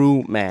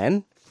true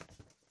man.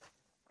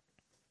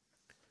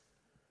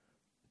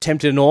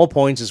 Tempted in all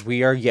points as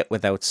we are, yet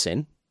without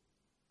sin.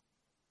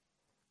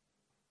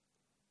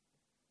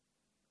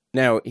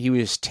 Now, he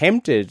was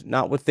tempted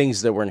not with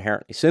things that were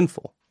inherently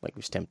sinful, like he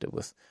was tempted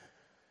with.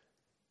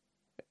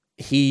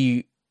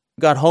 He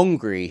got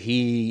hungry.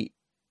 He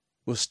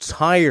was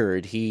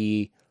tired.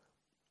 He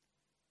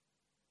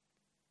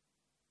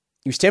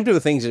was tempted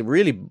with things that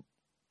really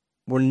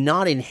were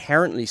not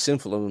inherently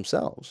sinful of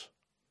themselves.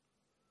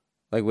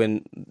 Like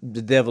when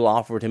the devil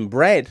offered him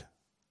bread.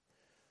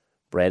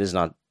 Bread is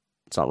not,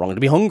 it's not wrong to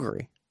be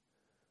hungry.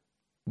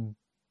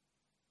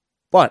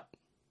 But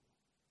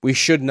we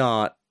should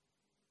not,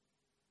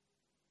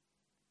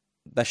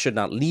 that should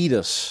not lead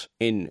us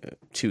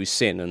into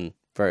sin, and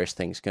various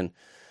things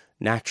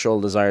natural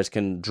desires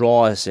can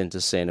draw us into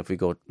sin if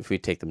we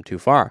take them too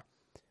far.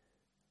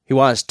 He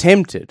was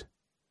tempted.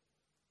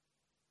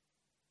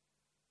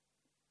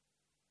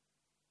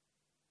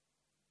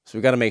 So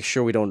we've got to make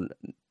sure we don't,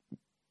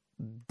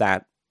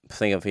 that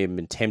thing of him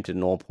being tempted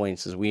in all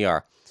points as we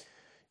are.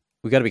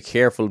 We've got to be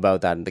careful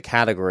about that in the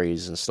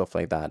categories and stuff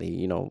like that.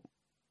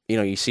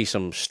 You see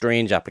some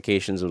strange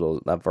applications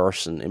of that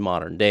verse in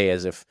modern day,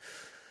 as if,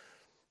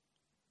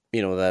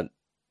 that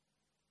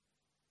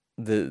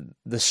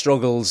the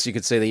struggles, you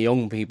could say, the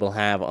young people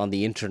have on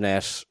the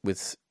internet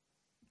with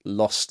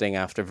lusting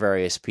after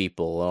various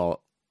people.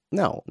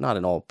 No, not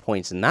in all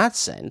points in that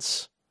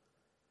sense.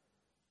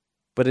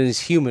 But in his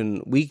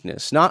human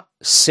weakness, not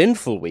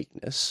sinful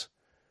weakness,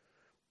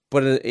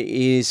 but it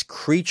is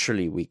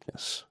creaturely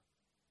weakness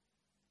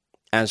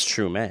as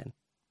true man.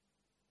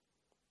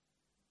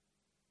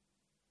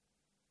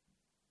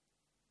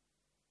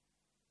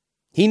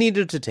 He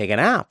needed to take a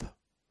nap.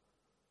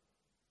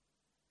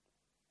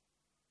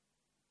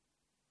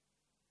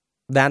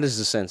 That is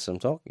the sense I'm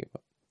talking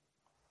about.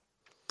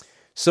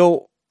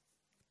 So,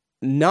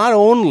 not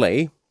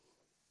only,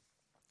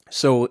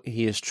 so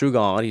he is true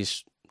God,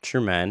 he's true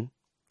man,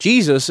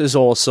 Jesus is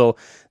also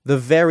the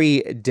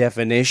very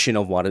definition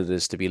of what it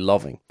is to be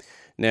loving.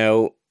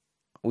 Now,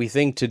 we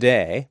think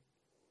today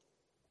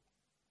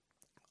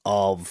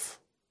of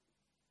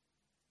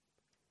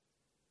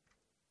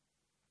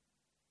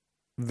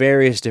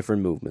various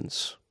different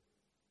movements.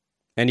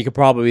 And you could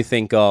probably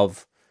think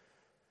of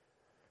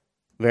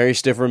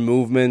various different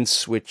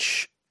movements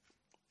which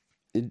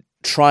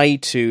try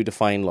to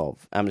define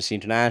love. Amnesty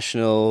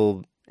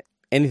International,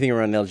 anything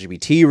around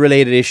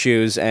LGBT-related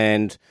issues,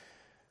 and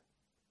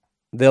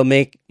they'll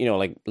make,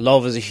 like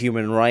love is a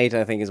human right,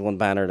 I think is one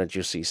banner that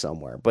you see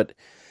somewhere. But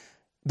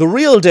the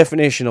real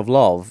definition of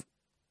love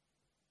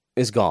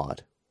is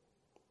God.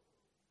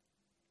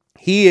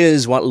 He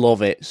is what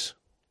love is.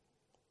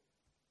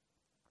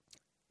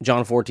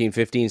 John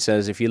 14:15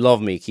 says, if you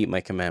love me, keep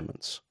my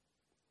commandments.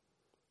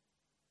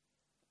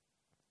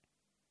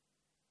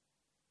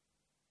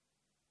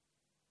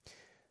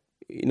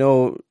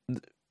 And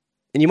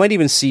you might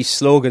even see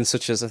slogans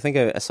such as, I think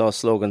I saw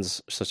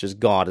slogans such as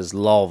God is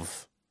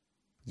love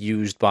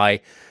used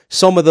by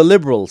some of the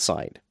liberal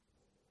side,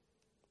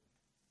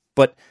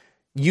 but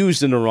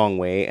used in the wrong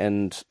way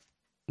and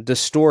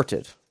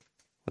distorted.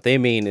 What they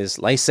mean is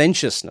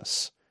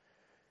licentiousness,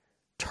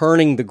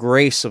 turning the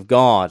grace of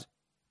God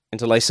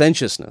into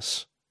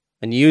licentiousness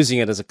and using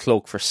it as a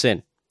cloak for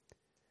sin.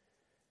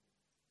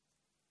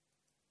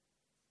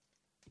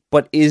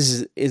 But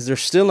is there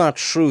still not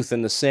truth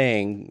in the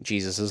saying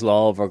Jesus is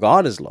love or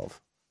God is love?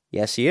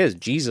 Yes, he is.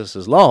 Jesus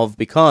is love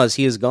because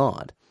he is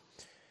God.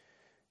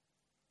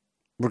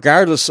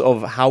 Regardless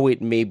of how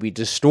it may be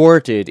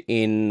distorted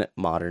in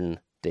modern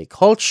day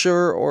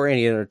culture or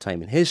any other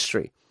time in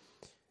history.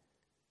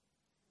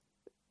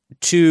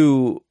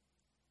 To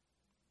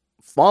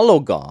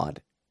follow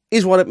God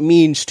is what it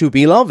means to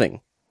be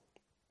loving.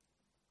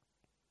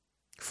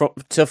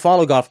 To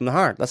follow God from the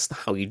heart. That's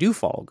how you do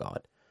follow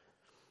God.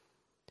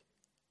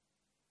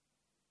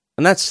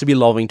 And that's to be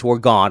loving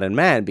toward God and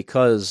man,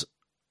 because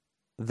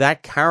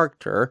that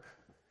character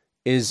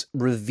is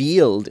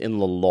revealed in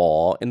the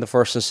law, in the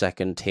first and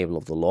second table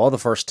of the law. The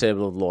first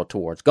table of the law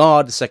towards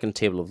God, the second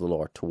table of the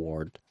law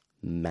toward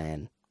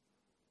man.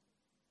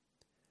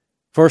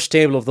 First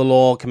table of the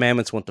law,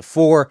 commandments 1 to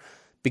 4,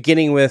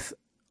 beginning with,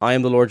 I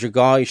am the Lord your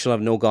God, you shall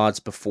have no gods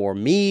before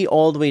me,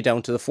 all the way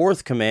down to the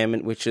fourth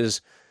commandment, which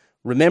is,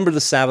 remember the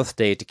Sabbath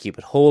day to keep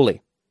it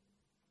holy.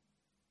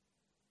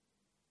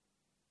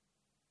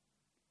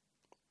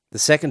 The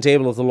second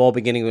table of the law,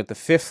 beginning with the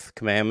fifth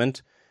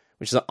commandment,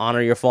 which is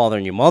honor your father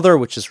and your mother,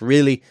 which is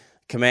really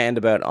a command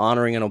about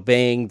honoring and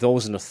obeying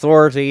those in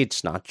authority.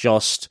 It's not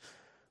just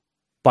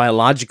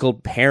biological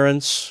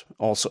parents,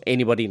 also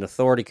anybody in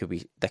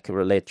authority that could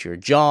relate to your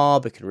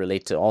job. It could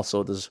relate to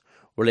also those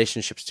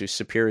relationships to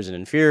superiors and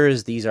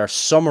inferiors. These are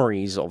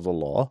summaries of the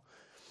law.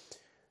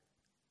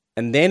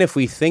 And then if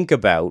we think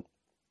about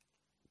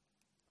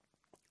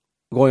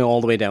going all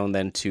the way down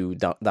then to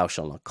thou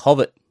shalt not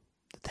covet,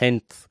 the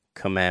 10th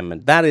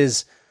commandment, that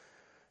is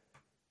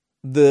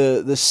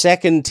the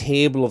second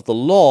table of the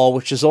law,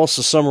 which is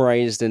also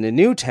summarized in the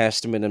New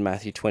Testament in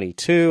Matthew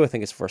 22, I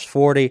think it's verse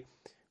 40,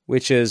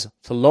 which is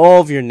to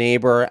love your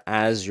neighbor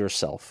as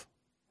yourself.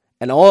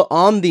 And all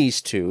on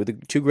these two, the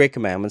two great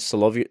commandments, to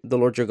love the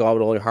Lord your God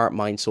with all your heart,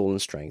 mind, soul,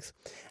 and strength,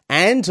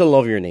 and to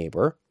love your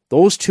neighbor,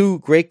 those two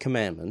great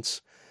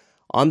commandments,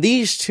 on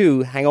these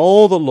two hang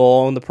all the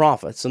law and the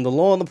prophets. And the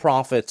law and the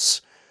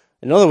prophets,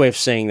 another way of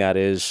saying that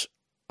is,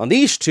 on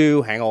these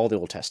two hang all the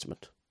Old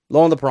Testament.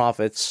 Law and the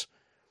prophets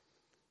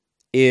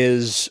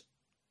is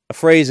a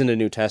phrase in the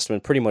New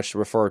Testament pretty much to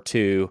refer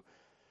to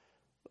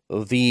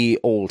the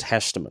Old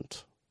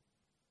Testament.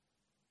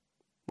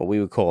 What we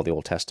would call the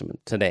Old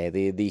Testament today.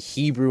 The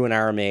Hebrew and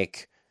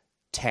Aramaic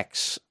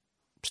texts,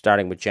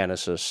 starting with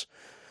Genesis,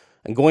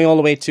 and going all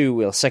the way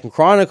to 2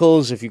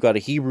 Chronicles, if you've got a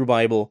Hebrew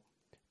Bible,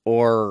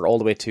 or all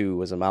the way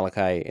to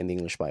Malachi in the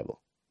English Bible.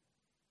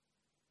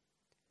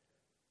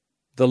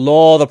 The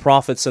law, the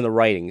prophets, and the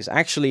writings.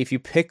 Actually, if you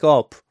pick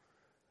up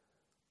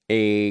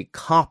a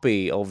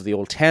copy of the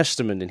Old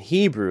Testament in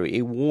Hebrew,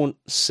 it won't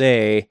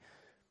say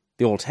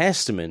the Old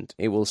Testament.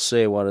 It will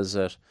say, what is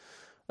it?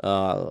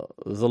 The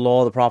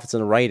law, the prophets,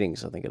 and the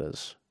writings, I think it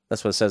is.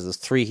 That's what it says. There's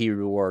 3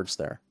 Hebrew words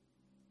there.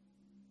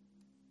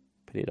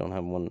 But I don't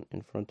have one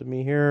in front of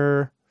me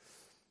here.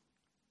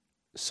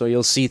 So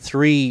you'll see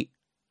 3.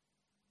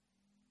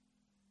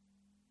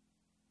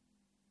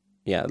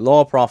 Yeah,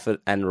 law, prophet,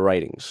 and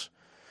writings.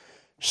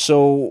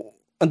 So,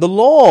 and the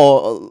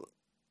law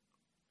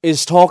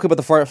is talking about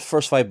the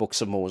first 5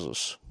 books of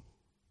Moses.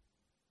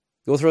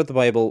 Go throughout the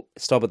Bible,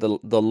 it's talking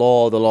about the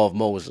law of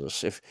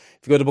Moses. If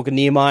you go to the book of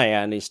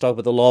Nehemiah and he's talking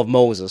about the law of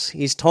Moses,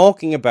 he's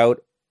talking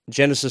about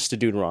Genesis to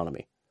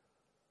Deuteronomy.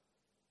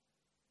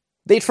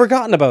 They'd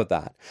forgotten about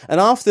that. And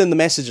often the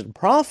message of the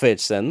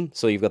prophets then,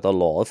 so you've got the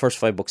law, the first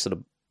 5 books of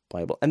the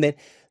Bible, and then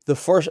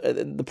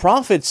the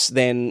prophets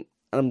then,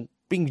 and I'm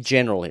being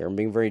general here, I'm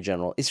being very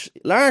general, it's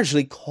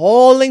largely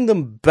calling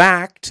them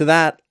back to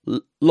that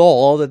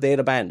law that they had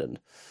abandoned.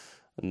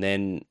 And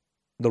then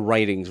the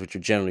writings, which are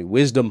generally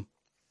wisdom,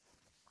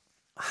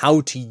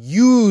 how to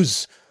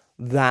use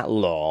that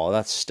law,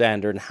 that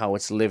standard, and how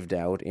it's lived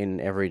out in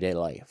everyday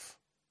life.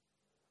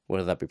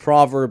 Whether that be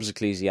Proverbs,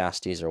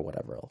 Ecclesiastes, or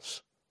whatever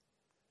else.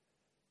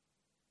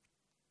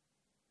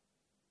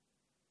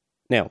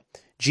 Now,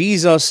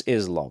 Jesus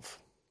is love.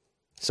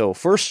 So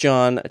 1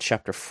 John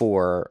chapter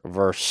 4,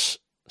 verse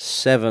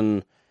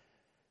 7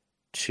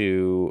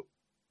 to...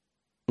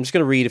 I'm just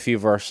going to read a few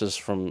verses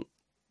from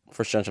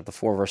 1 John chapter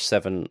 4, verse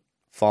 7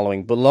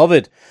 following.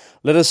 Beloved,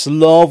 let us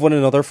love one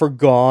another, for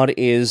God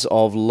is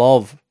of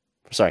love.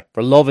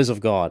 For love is of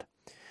God.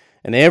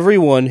 And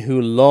everyone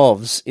who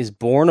loves is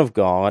born of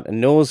God and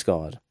knows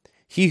God.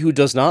 He who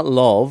does not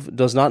love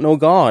does not know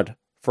God,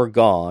 for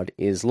God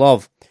is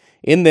love.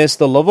 In this,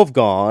 the love of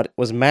God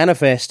was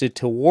manifested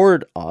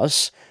toward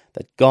us,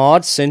 that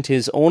God sent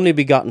his only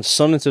begotten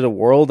Son into the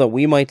world that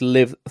we might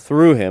live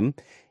through him.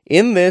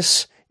 In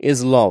this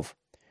is love.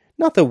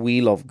 Not that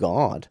we love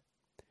God,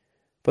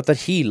 but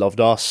that he loved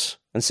us,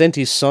 and sent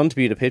his Son to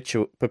be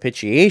the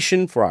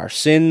propitiation for our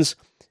sins.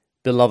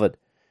 Beloved,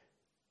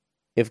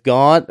 if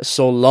God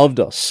so loved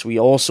us, we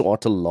also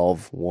ought to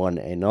love one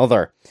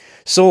another.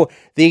 So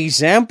the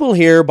example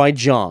here by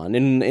John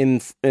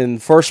in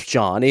 1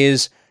 John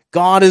is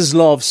God is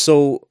love.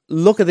 So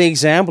look at the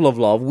example of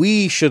love.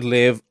 We should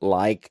live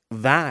like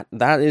that.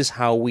 That is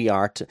how we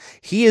are to.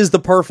 He is the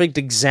perfect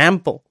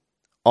example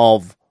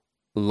of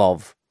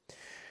love.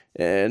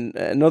 And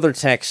another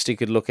text you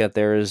could look at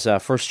there is 1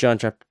 John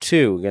chapter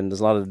 2. Again, there's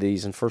a lot of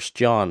these in 1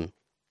 John.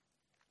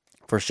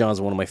 1 John is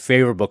one of my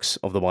favorite books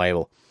of the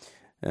Bible.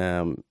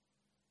 1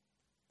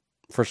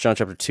 John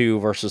chapter 2,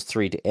 verses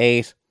 3 to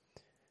 8.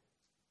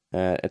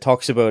 It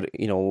talks about,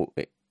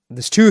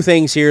 there's two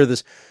things here.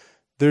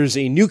 There's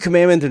a new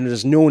commandment and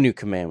there's no new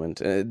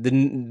commandment.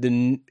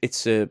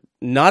 It's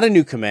not a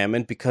new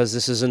commandment because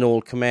this is an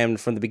old commandment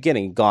from the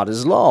beginning. God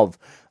is love.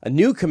 A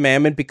new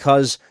commandment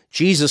because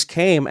Jesus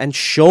came and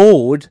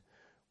showed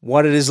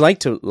what it is like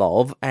to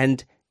love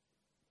and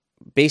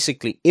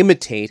basically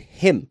imitate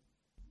him.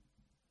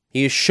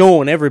 He has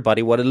shown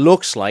everybody what it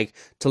looks like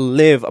to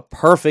live a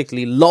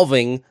perfectly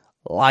loving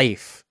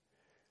life.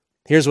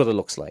 Here's what it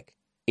looks like.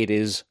 It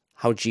is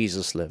how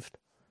Jesus lived.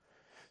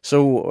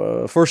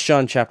 So, 1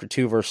 John chapter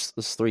 2,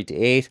 verses 3 to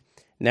 8.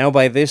 Now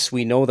by this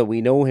we know that we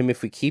know him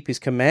if we keep his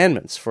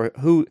commandments. For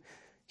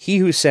he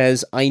who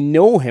says, I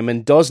know him,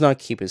 and does not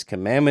keep his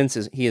commandments,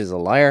 he is a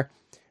liar,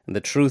 and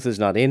the truth is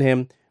not in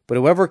him. But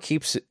whoever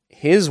keeps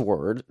his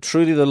word,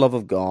 truly the love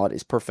of God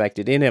is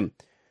perfected in him.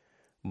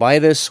 By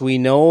this we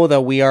know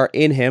that we are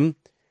in him.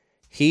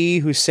 He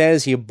who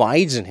says he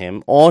abides in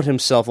him ought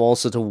himself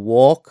also to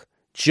walk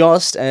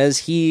just as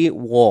he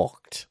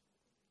walked.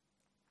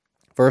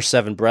 Verse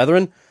 7,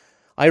 Brethren,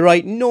 I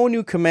write no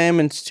new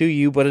commandments to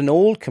you, but an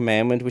old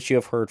commandment which you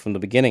have heard from the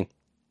beginning.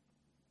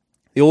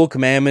 The old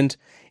commandment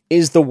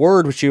is the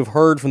word which you have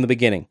heard from the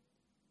beginning.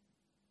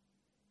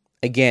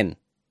 Again,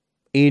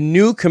 a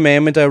new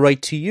commandment I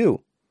write to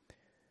you,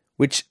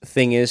 which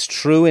thing is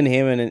true in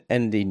him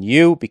and in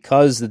you,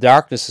 because the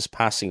darkness is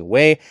passing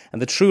away,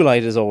 and the true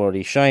light is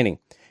already shining.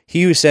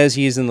 He who says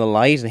he is in the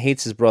light and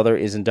hates his brother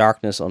is in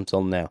darkness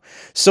until now.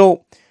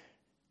 So,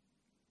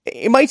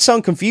 it might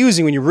sound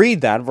confusing when you read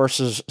that,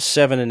 verses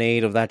 7 and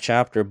 8 of that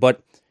chapter,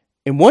 but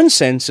in one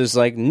sense, it's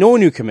like no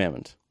new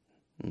commandment.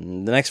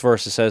 The next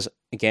verse it says,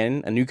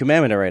 again, a new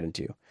commandment I write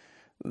unto you.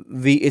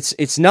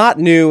 It's not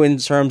new in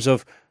terms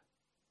of,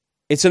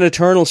 it's an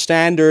eternal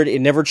standard, it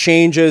never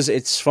changes,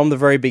 it's from the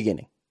very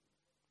beginning.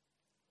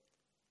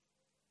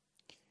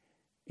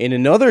 In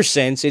another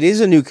sense, it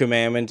is a new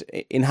commandment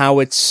in how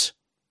it's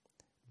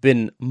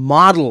been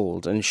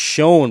modeled and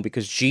shown,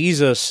 because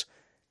Jesus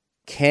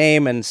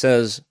came and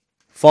says,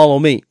 follow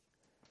me.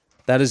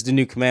 That is the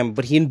new commandment.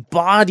 But he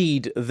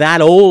embodied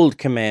that old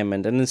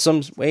commandment. And in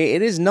some way,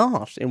 it is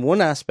not. In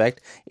one aspect,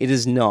 it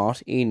is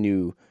not a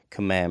new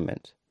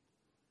commandment.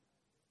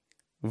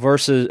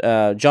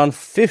 John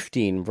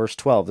 15, verse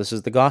 12. This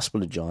is the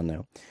Gospel of John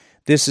now.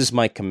 This is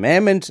my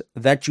commandment,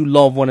 that you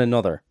love one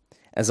another,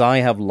 as I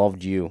have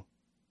loved you.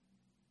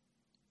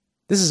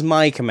 This is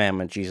my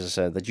commandment, Jesus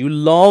said, that you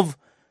love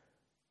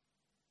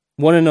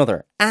one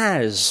another,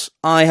 as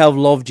I have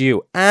loved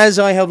you. As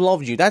I have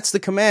loved you. That's the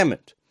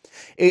commandment.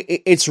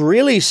 It's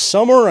really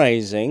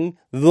summarizing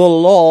the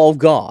law of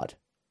God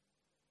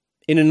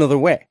in another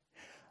way.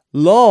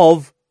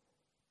 Love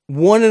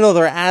one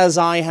another as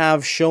I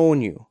have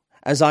shown you,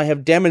 as I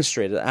have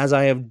demonstrated, as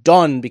I have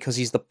done, because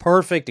he's the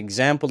perfect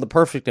example, the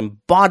perfect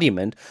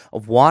embodiment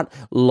of what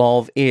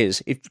love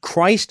is. If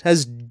Christ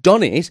has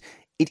done it,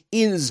 it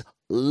is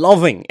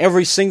loving.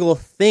 Every single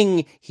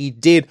thing he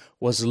did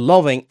was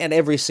loving, at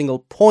every single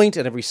point,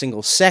 at every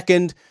single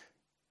second,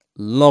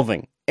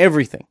 loving.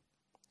 Everything.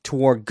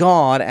 toward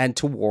God and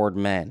toward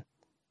men,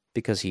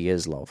 because he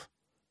is love.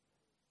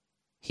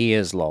 He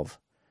is love.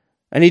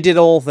 And he did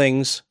all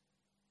things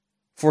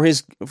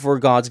for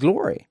God's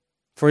glory,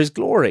 for his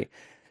glory.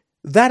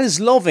 That is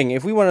loving.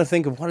 If we want to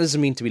think of what does it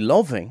mean to be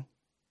loving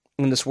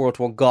in this world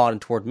toward God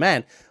and toward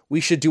man,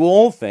 we should do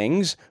all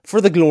things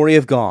for the glory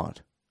of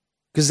God.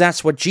 Because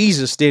that's what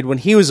Jesus did when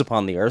he was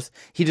upon the earth.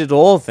 He did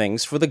all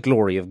things for the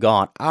glory of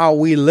God. Are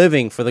we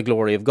living for the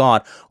glory of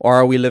God, or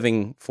are we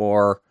living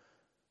for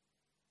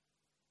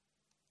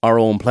our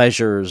own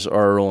pleasures or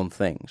our own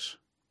things?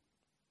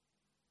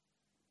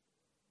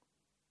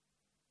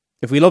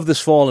 If we love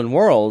this fallen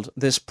world,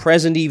 this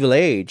present evil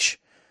age,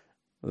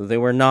 they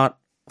were not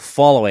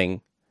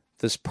following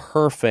this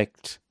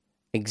perfect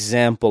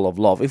example of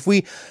love. If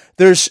we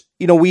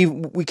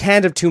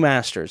can't have two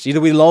masters.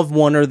 Either we love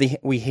one or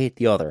we hate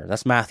the other.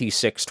 That's Matthew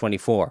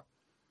 6:24.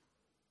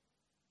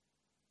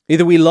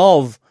 Either we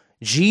love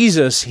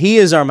Jesus, he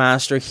is our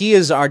master, he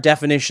is our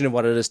definition of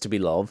what it is to be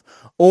loved,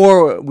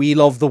 or we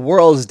love the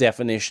world's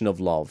definition of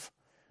love.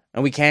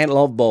 And we can't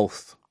love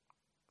both.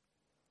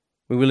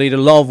 We will either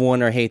love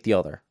one or hate the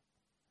other.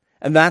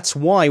 And that's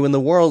why when the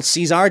world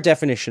sees our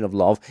definition of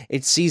love,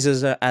 it sees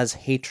us as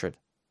hatred.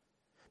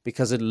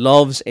 Because it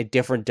loves a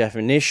different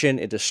definition,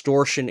 a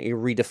distortion, a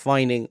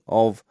redefining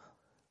of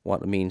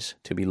what it means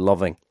to be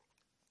loving.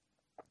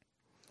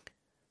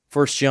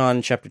 1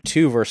 John chapter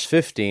 2, verse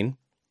 15.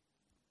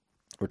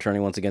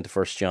 Returning once again to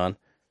 1 John.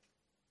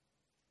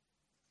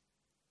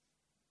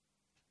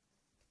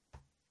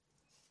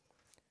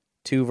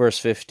 Verse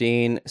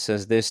 15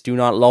 says this, "Do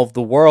not love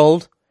the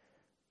world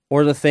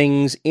or the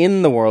things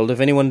in the world. If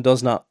anyone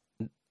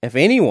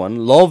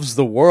loves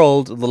the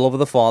world, the love of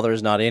the Father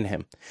is not in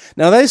him."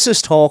 Now, this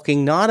is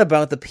talking not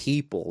about the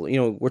people.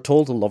 We're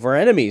told to love our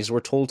enemies. We're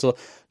told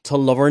to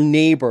love our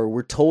neighbor.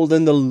 We're told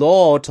in the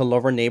law to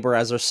love our neighbor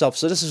as ourselves.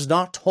 So this is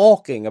not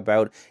talking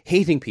about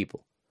hating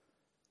people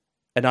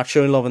and not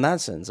showing love in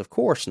that sense. Of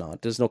course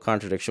not. There's no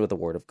contradiction with the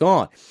Word of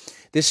God.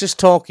 This is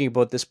talking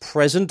about this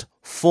present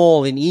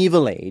fallen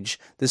evil age,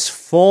 this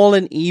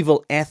fallen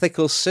evil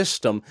ethical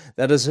system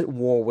that is at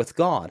war with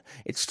God.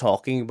 It's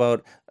talking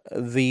about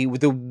the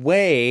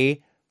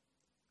way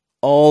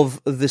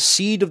of the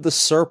seed of the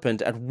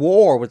serpent at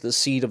war with the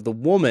seed of the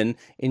woman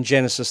in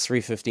Genesis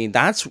 3:15.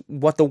 That's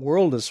what the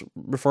world is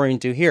referring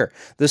to here.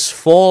 This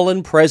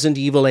fallen present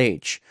evil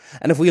age.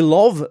 And if we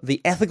love the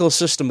ethical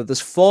system of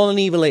this fallen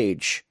evil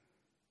age,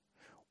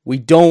 we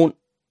don't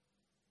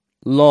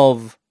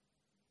love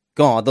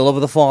God. The love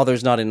of the Father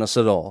is not in us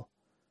at all.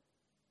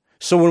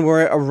 So when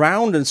we're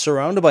around and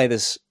surrounded by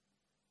the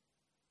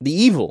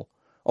evil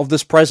of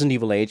this present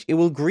evil age, it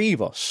will grieve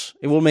us.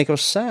 It will make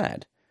us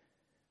sad.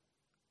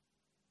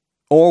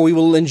 Or we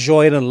will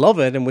enjoy it and love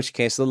it, in which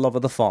case the love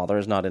of the Father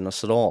is not in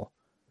us at all.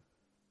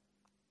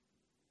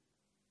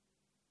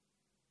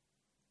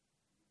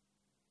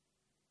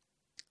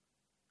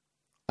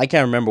 I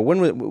can't remember.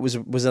 When was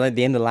it at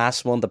the end of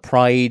last month? The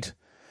Pride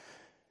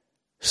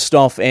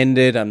stuff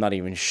ended. I'm not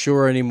even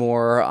sure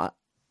anymore.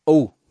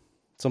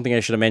 Something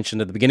I should have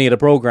mentioned at the beginning of the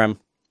program.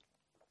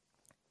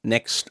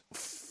 Next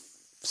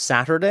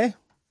Saturday,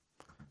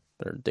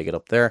 better dig it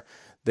up there.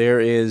 There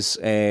is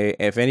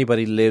if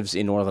anybody lives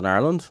in Northern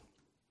Ireland,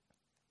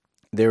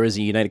 there is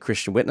a United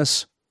Christian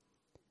Witness.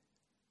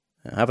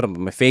 I have it on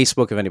my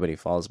Facebook if anybody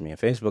follows me on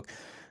Facebook.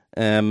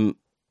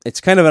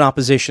 It's kind of an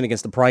opposition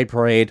against the Pride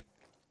Parade.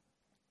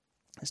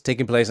 It's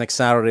taking place next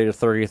Saturday, the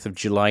 30th of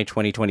July,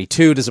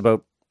 2022. There's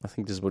about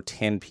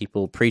 10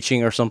 people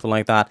preaching or something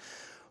like that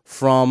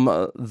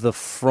from the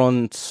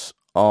front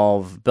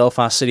of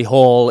Belfast City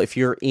Hall. If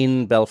you're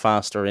in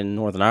Belfast or in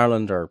Northern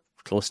Ireland or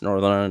close to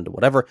Northern Ireland or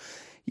whatever,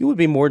 you would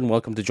be more than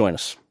welcome to join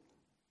us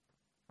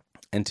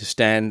and to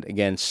stand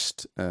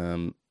against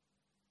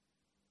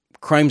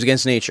crimes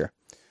against nature.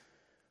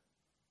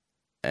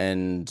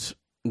 And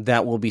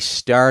that will be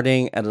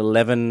starting at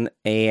 11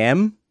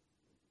 a.m.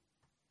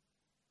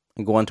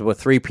 and go on to about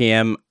 3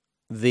 p.m.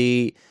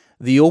 The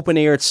open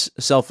air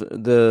itself,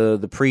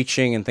 the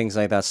preaching and things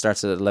like that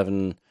starts at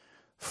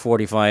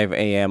 11:45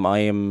 a.m.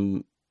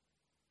 I'm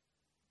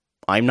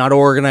not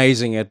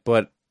organizing it,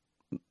 but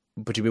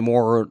you'd be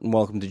more than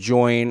welcome to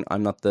join.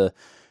 I'm not the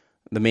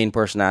main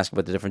person asking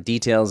about the different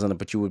details in it,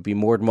 but you would be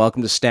more than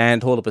welcome to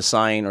stand, hold up a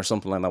sign or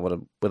something like that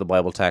with a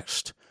Bible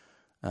text.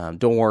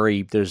 Don't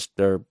worry,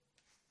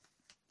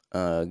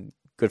 a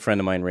good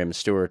friend of mine, Raymond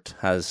Stewart,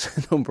 has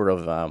a number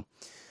of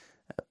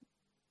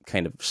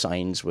kind of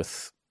signs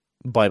with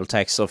Bible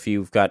text. So if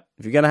you've got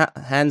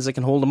hands that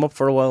can hold them up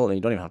for a while, and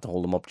you don't even have to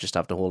hold them up, just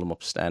have to hold them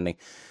up standing,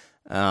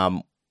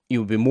 you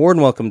would be more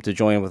than welcome to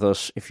join with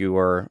us if you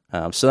were.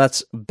 So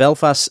that's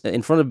Belfast,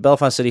 in front of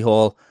Belfast City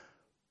Hall.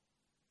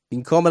 You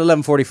can come at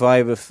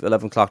 11:45 if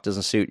 11 o'clock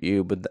doesn't suit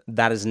you, but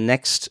that is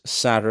next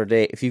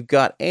Saturday. If you've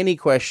got any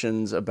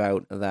questions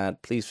about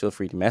that, please feel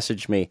free to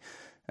message me.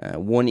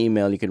 One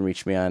email you can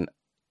reach me on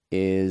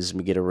is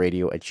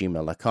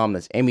megiddoradio@gmail.com.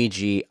 That's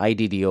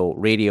MEGIDDO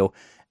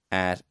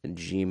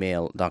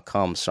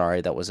radio@gmail.com.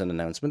 Sorry, that was an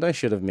announcement I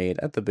should have made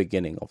at the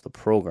beginning of the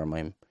program.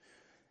 I'm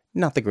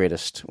not the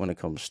greatest when it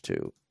comes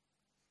to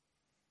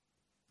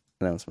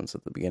announcements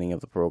at the beginning of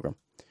the program.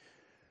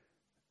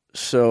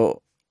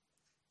 So,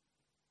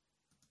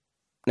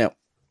 now,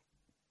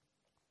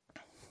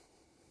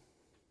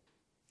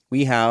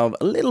 we have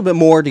a little bit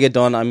more to get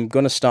done. I'm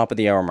going to stop at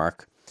the hour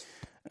mark.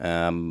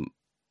 I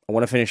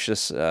want to finish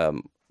this.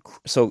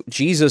 So,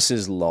 Jesus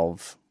is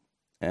love.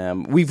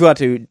 We've got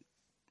to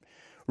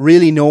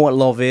really know what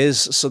love is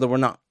so that we're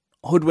not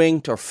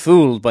hoodwinked or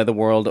fooled by the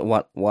world at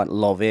what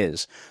love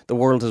is. The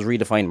world has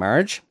redefined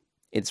marriage.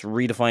 It's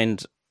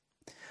redefined,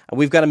 and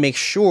we've got to make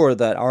sure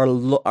that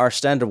our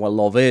standard, what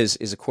love is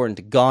according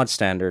to God's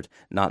standard,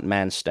 not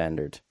man's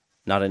standard,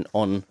 not an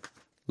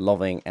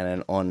unloving and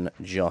an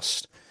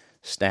unjust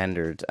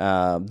standard.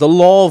 The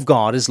law of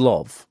God is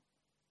love,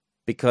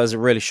 because it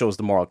really shows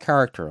the moral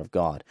character of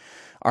God.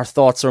 Our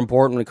thoughts are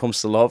important when it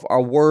comes to love.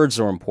 Our words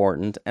are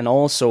important, and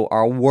also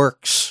our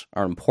works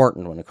are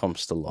important when it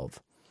comes to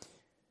love.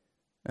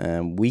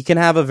 We can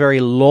have a very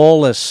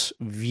lawless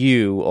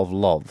view of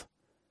love,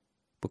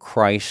 but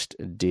Christ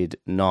did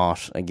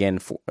not. Again,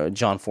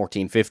 John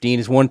 14:15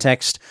 is one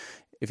text.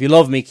 If you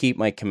love me, keep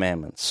my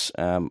commandments.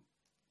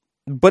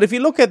 But if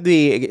you look at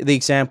the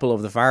example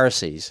of the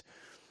Pharisees,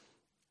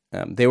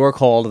 they were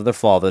called of their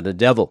father the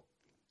devil.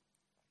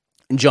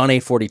 In John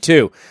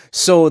 8:42.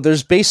 So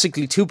there's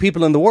basically two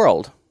people in the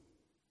world.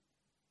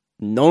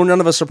 No, none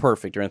of us are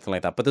perfect or anything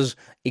like that. But there's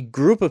a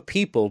group of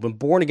people been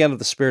born again of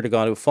the Spirit of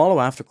God who follow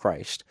after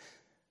Christ.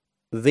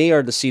 They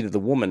are the seed of the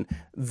woman.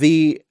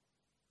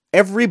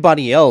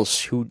 Everybody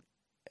else who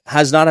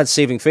has not had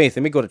saving faith,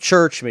 they may go to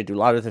church, they may do a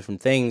lot of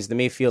different things, they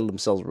may feel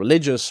themselves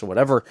religious or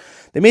whatever.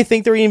 They may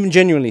think they're even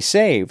genuinely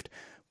saved.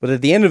 But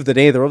at the end of the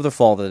day, they're of the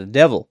father, the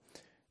devil.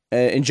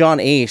 In John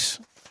 8,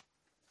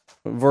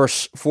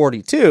 verse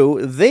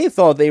 42, they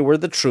thought they were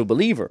the true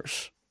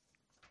believers.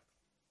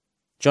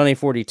 John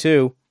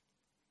 8:42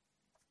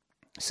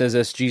 says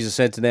this, Jesus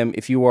said to them,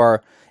 if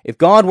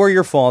God were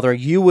your father,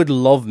 you would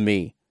love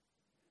me,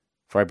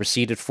 for I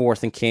proceeded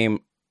forth and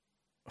came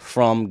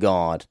from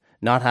God,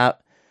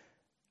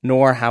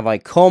 nor have I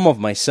come of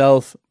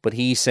myself, but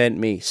he sent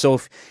me. So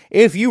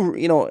if you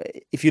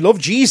love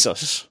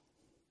Jesus,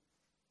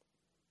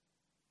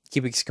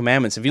 keep his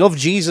commandments. If you love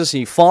Jesus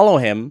and you follow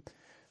him,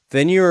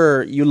 then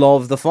you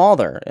love the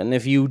Father. And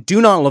if you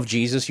do not love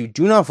Jesus, you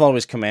do not follow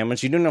his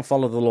commandments, you do not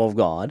follow the law of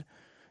God,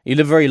 you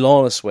live a very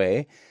lawless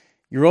way,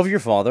 you're of your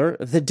father,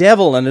 the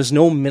devil, and there's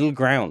no middle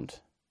ground.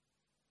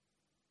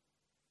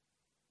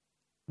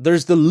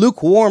 There's the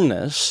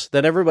lukewarmness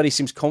that everybody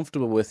seems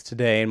comfortable with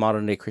today in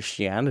modern-day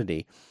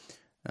Christianity.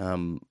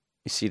 You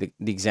see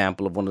the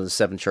example of one of the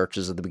 7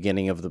 churches at the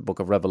beginning of the book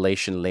of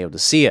Revelation,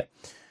 Laodicea.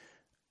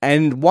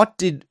 And what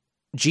did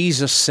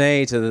Jesus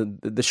say to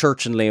the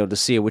church in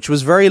Laodicea, which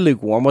was very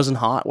lukewarm, wasn't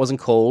hot, wasn't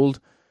cold,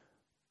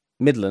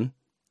 middling?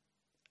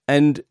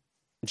 And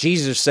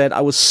Jesus said,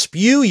 I will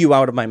spew you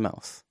out of my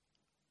mouth.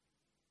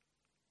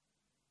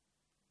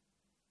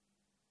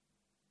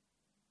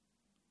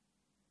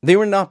 They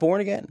were not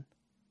born again.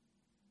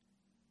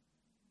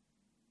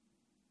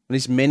 At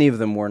least many of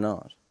them were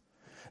not.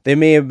 They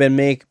may have been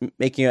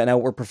making an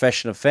outward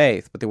profession of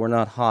faith, but they were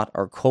not hot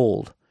or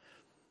cold.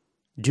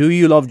 Do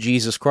you love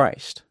Jesus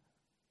Christ?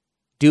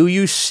 Do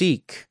you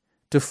seek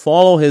to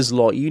follow his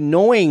law? You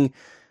knowing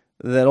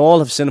that all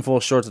have sinned and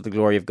fall short of the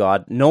glory of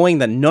God, knowing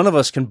that none of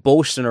us can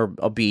boast in our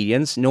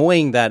obedience,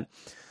 knowing that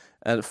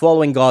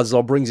following God's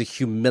law brings a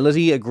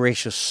humility, a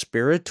gracious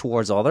spirit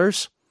towards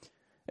others.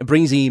 It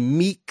brings a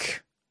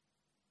meek,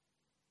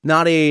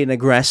 not an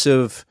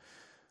aggressive,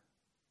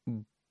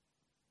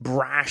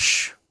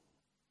 brash,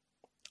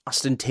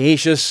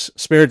 ostentatious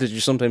spirit that you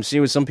sometimes see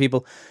with some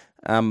people,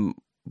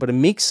 but a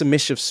meek,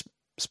 submissive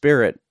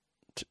spirit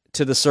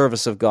to the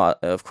service of God,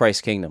 of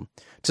Christ's kingdom,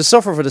 to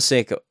suffer for the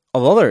sake of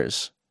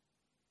others,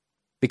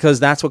 because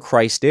that's what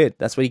Christ did.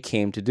 That's what he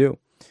came to do.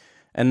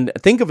 And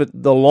think of it,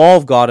 the law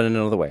of God in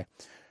another way.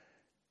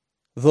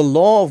 The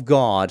law of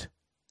God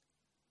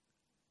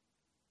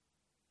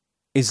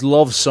is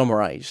love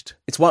summarized.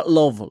 It's what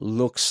love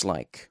looks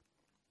like.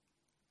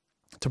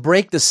 To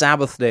break the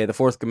Sabbath day, the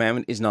 4th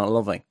commandment, is not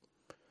loving.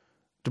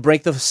 To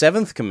break the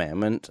 7th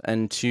commandment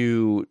and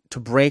to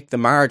break the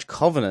marriage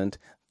covenant,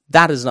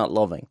 that is not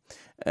loving.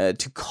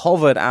 To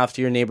covet after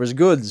your neighbor's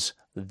goods,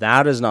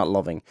 that is not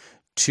loving.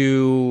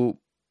 To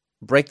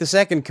break the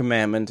 2nd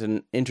commandment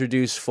and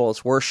introduce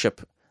false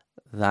worship,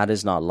 that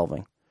is not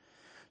loving.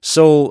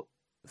 So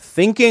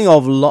think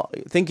of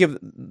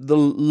the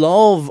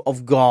love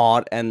of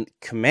God and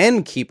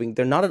command keeping,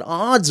 they're not at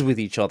odds with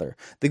each other.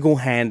 They go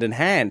hand in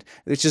hand.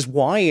 Which is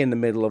why in the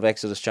middle of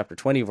Exodus chapter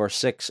 20, verse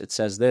 6, it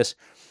says this,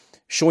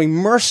 showing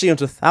mercy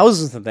unto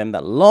thousands of them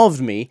that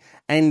loved me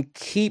and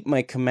keep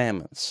my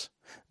commandments.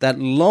 That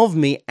love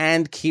me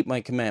and keep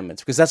my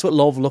commandments. Because that's what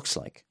love looks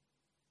like.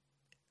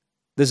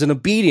 There's an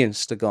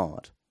obedience to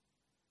God.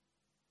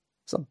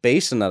 It's not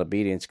based on that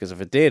obedience, because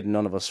if it did,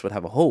 none of us would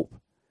have a hope.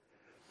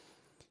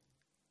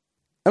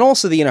 And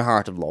also the inner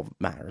heart of love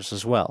matters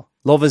as well.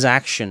 Love is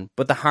action,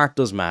 but the heart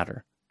does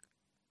matter.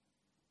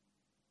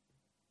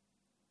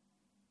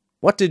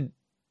 What did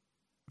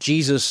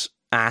Jesus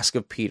ask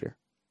of Peter?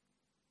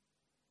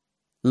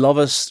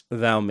 lovest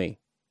thou me?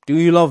 Do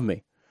you love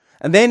me?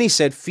 And then he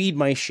said, feed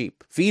my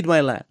sheep, feed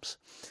my lambs.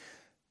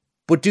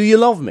 But do you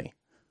love me?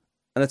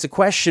 And it's a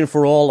question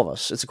for all of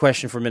us. It's a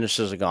question for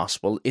ministers of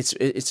gospel. It's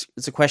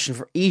a question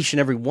for each and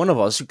every one of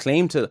us who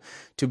claim to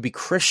be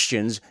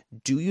Christians.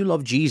 Do you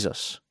love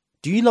Jesus?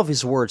 Do you love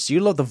his words? Do you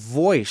love the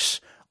voice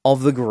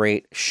of the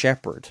great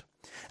shepherd?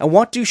 And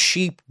what do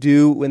sheep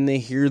do when they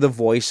hear the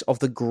voice of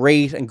the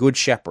great and good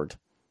shepherd?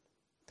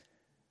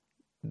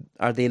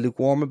 Are they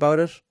lukewarm about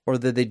it? Or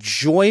do they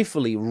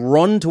joyfully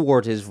run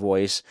toward his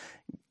voice,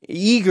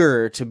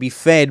 eager to be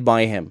fed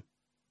by him?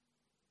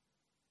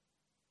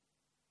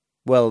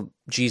 Well,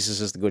 Jesus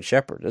is the good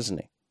shepherd, isn't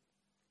he?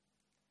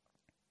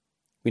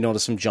 We know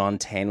this from John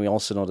 10. We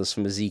also know this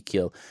from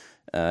Ezekiel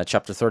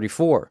chapter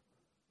 34.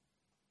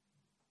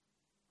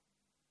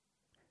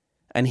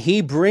 And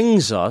he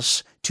brings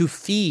us to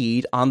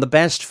feed on the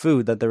best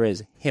food that there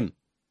is, him.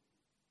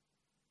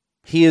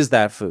 He is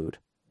that food.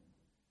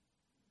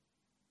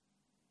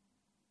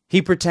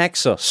 He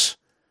protects us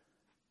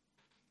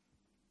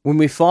when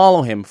we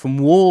follow him from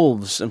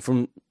wolves and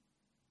from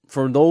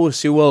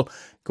those who will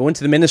go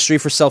into the ministry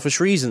for selfish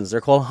reasons. They're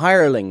called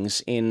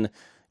hirelings in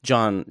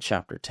John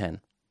chapter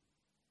 10.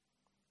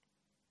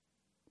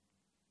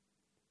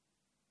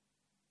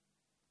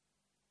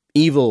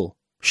 Evil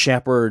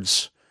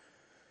shepherds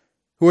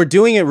who are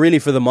doing it really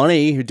for the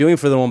money, who are doing it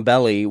for their own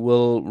belly,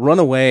 will run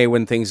away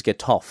when things get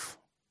tough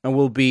and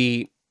will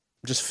be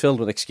just filled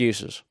with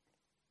excuses.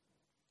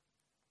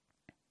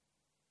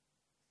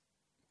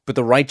 But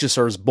the righteous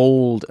are as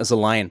bold as a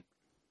lion.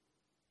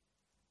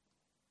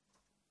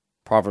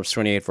 Proverbs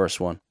 28 verse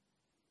 1.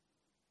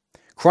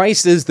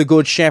 Christ is the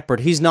good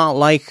shepherd. He's not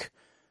like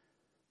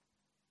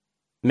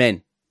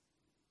men.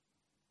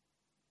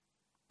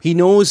 He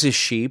knows his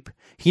sheep.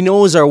 He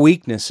knows our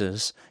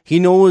weaknesses. He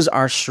knows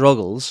our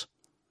struggles.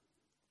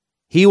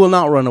 He will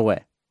not run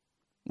away.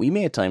 We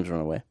may at times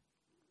run away,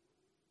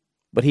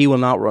 but he will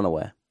not run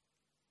away.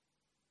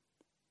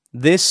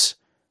 This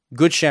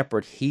good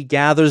shepherd, he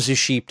gathers his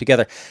sheep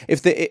together.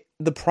 If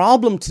the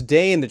problem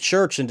today in the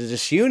church and the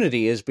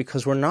disunity is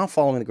because we're not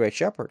following the great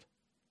shepherd.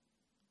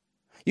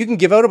 You can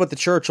give out about the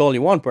church all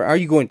you want, but are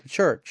you going to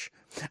church?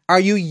 Are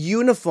you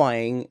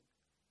unifying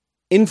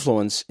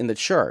influence in the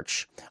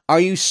church? Are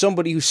you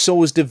somebody who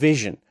sows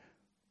division?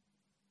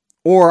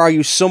 Or are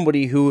you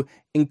somebody who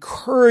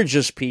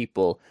encourages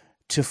people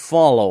to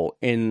follow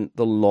in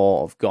the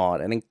law of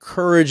God and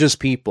encourages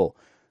people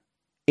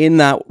in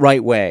that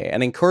right way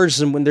and encourages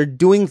them when they're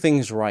doing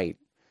things right?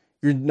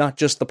 You're not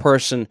just the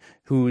person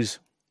who's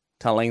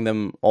telling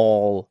them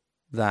all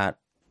that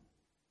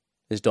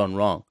is done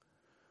wrong.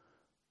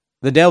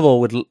 The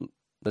devil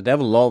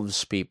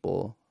loves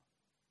people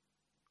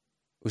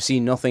who see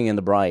nothing in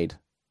the bride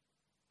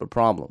but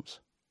problems.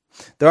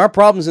 There are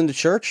problems in the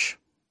church.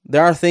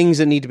 There are things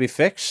that need to be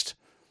fixed.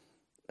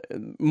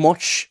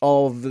 Much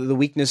of the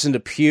weakness in the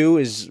pew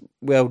is,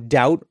 without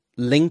doubt,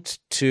 linked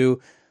to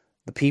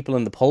the people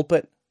in the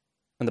pulpit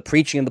and the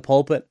preaching in the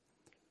pulpit.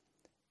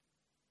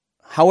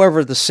 However,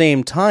 at the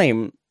same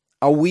time,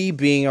 are we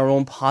being our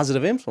own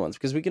positive influence?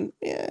 Because we can,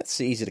 it's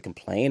easy to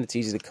complain. It's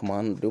easy to come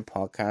on and do a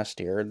podcast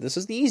here. This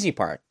is the easy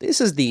part. This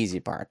is the easy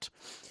part.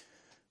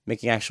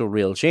 Making actual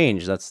real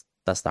change, that's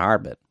the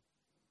hard bit.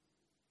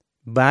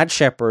 Bad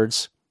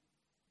shepherds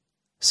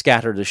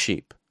scatter the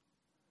sheep.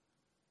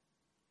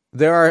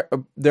 There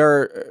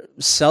are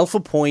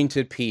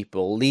self-appointed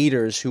people,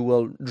 leaders, who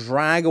will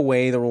drag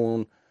away their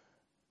own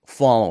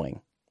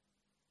following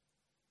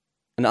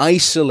and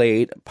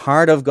isolate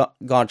part of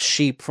God's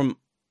sheep from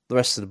the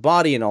rest of the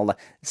body and all that.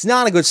 It's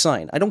not a good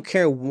sign. I don't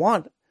care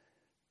what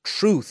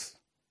truth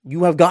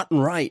you have gotten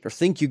right or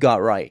think you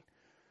got right.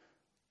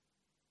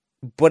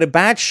 But a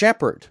bad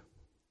shepherd,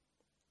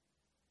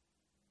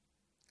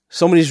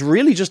 somebody who's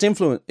really just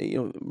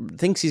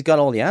thinks he's got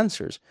all the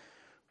answers,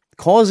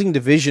 causing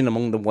division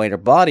among the wider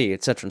body,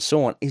 etc. and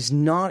so on, is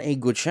not a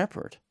good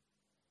shepherd.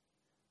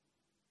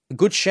 A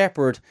good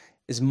shepherd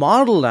is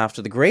modeled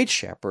after the great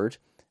shepherd,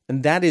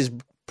 and that is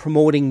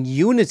promoting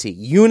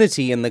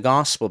unity in the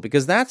gospel,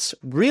 because that's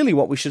really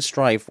what we should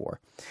strive for.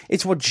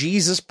 It's what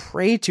Jesus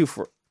prayed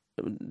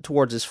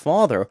towards his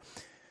Father,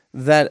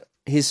 that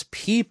his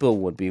people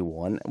would be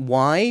one.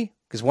 Why?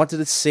 Because what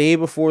did it say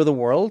before the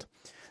world?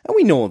 And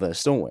we know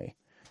this, don't we?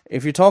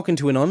 If you're talking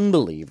to an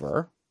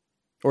unbeliever,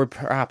 or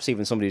perhaps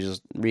even somebody who's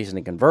just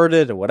recently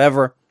converted or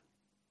whatever,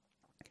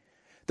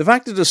 the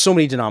fact that there's so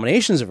many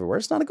denominations everywhere,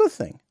 it's not a good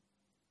thing.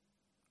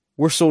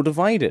 We're so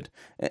divided.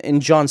 In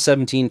John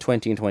 17,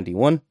 20 and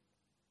 21, it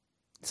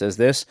says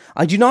this,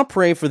 I do not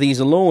pray for these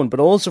alone, but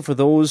also for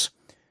those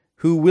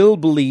who will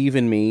believe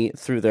in me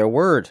through their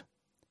word,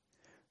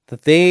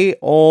 that they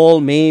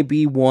all may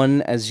be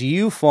one as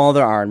you,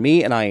 Father, are in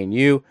me and I in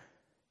you,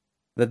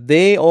 that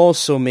they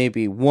also may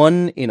be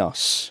one in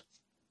us,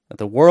 that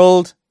the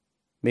world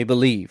may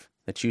believe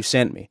that you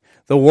sent me.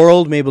 The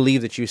world may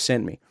believe that you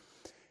sent me.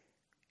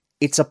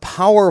 It's a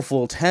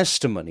powerful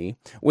testimony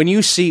when you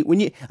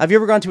have you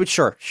ever gone to a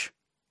church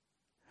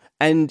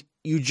and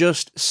you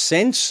just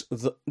sense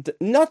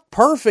not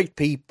perfect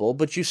people,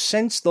 but you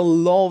sense the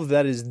love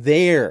that is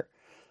there,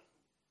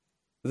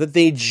 that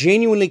they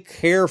genuinely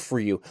care for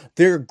you.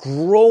 They're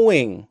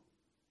growing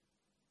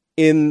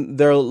in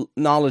their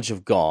knowledge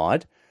of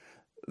God.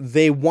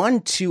 They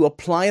want to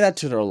apply that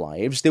to their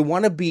lives. They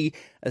want to be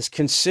as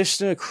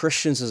consistent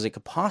Christians as they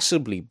could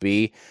possibly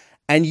be.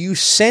 And you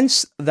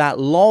sense that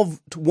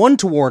love one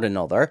toward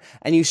another,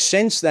 and you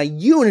sense that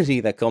unity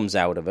that comes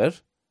out of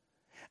it.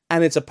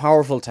 And it's a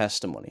powerful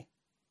testimony.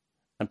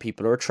 And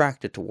people are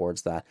attracted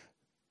towards that,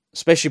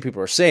 especially people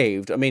who are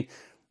saved. I mean,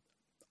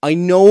 I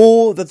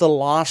know that the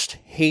lost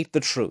hate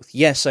the truth.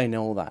 Yes, I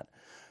know that.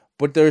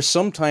 But there's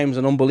sometimes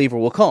an unbeliever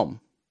will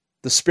come.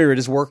 The Spirit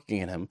is working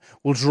in him,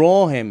 will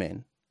draw him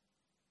in.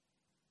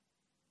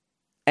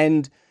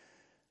 And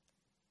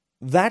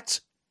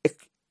that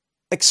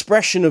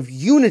expression of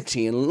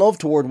unity and love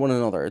toward one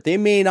another, they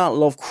may not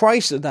love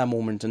Christ at that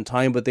moment in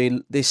time, but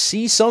they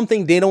see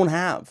something they don't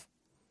have.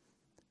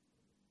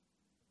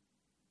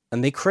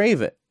 And they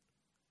crave it.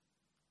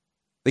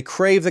 They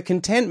crave the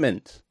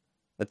contentment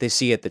that they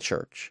see at the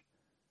church.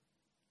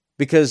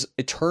 Because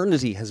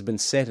eternity has been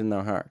set in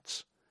their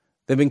hearts.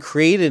 They've been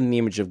created in the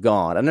image of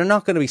God, and they're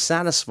not going to be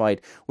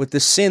satisfied with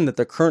the sin that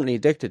they're currently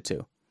addicted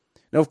to.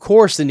 Now, of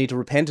course, they need to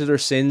repent of their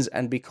sins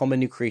and become a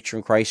new creature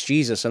in Christ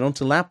Jesus. And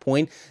until that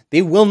point,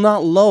 they will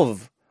not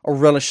love or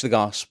relish the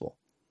gospel.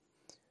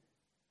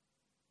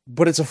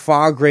 But it's a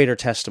far greater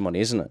testimony,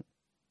 isn't it?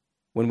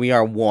 When we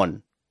are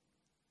one,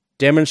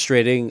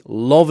 demonstrating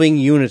loving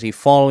unity,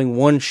 following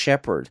one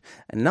shepherd,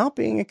 and not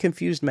being a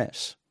confused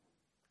mess.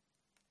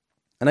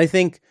 And I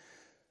think,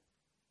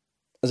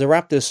 as I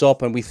wrap this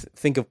up and we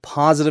think of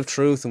positive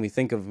truth, and we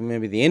think of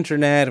maybe the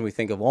internet, and we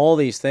think of all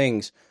these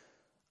things,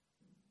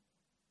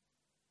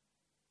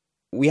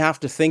 we have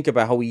to think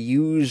about how we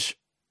use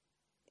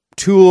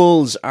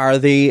tools. Are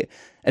they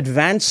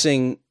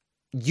advancing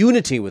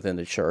unity within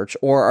the church,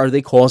 or are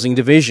they causing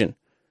division?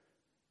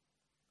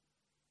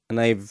 And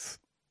I've,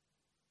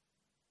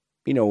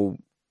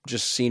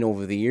 just seen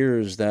over the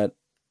years that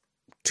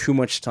too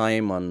much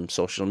time on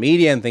social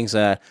media and things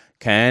like that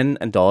can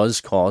and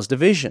does cause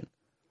division.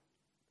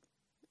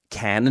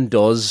 Can and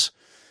does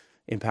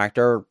impact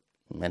our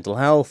mental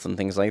health and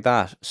things like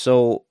that.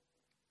 So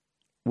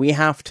we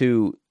have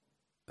to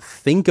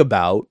think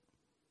about,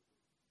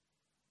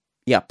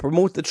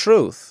 promote the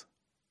truth.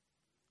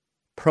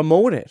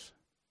 Promote it.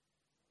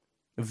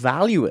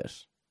 Value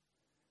it.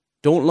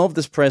 Don't love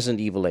this present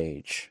evil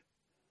age.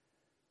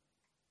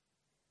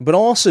 But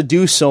also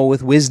do so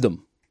with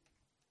wisdom.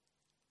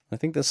 I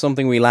think that's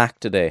something we lack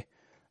today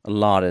a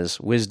lot, is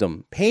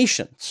wisdom.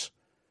 Patience.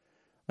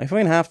 I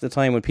find half the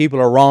time when people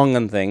are wrong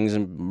on things,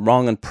 and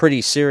wrong in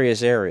pretty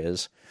serious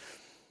areas,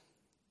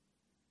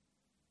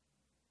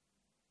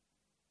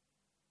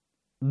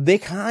 they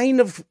kind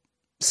of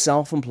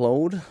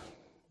self-implode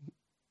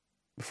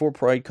before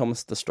pride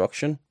comes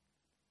destruction.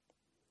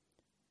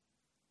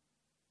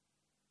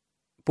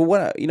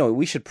 But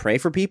we should pray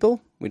for people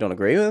we don't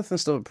agree with, and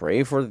still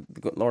pray for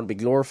the Lord to be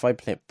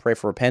glorified, pray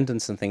for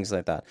repentance and things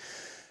like that.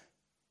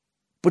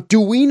 But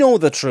do we know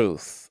the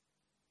truth?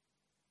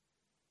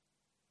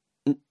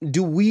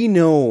 Do we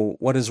know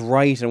what is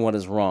right and what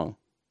is wrong?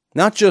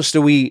 Not just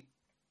do we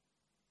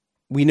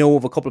know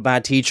of a couple of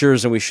bad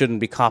teachers and we shouldn't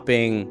be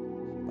copying,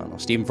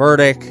 Stephen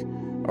Furtick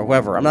or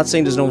whoever. I'm not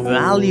saying there's no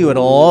value at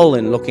all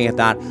in looking at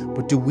that,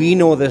 but do we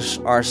know this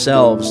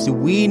ourselves? Do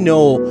we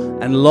know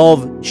and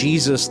love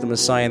Jesus, the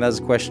Messiah? And that's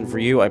a question for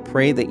you. I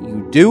pray that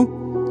you do.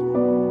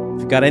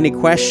 If you've got any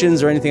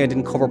questions or anything I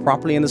didn't cover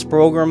properly in this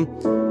program,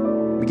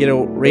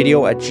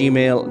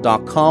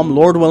 MegidoRadio@gmail.com.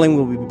 Lord willing,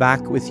 we'll be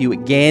back with you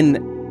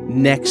again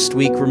next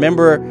week.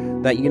 Remember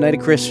that United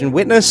Christian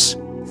Witness,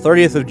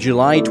 30th of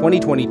July,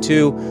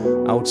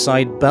 2022,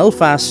 outside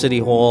Belfast City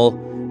Hall.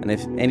 And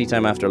if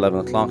anytime after 11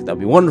 o'clock, that would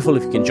be wonderful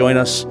if you can join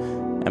us.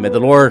 And may the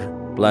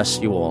Lord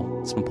bless you all.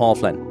 It's been Paul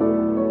Flynn.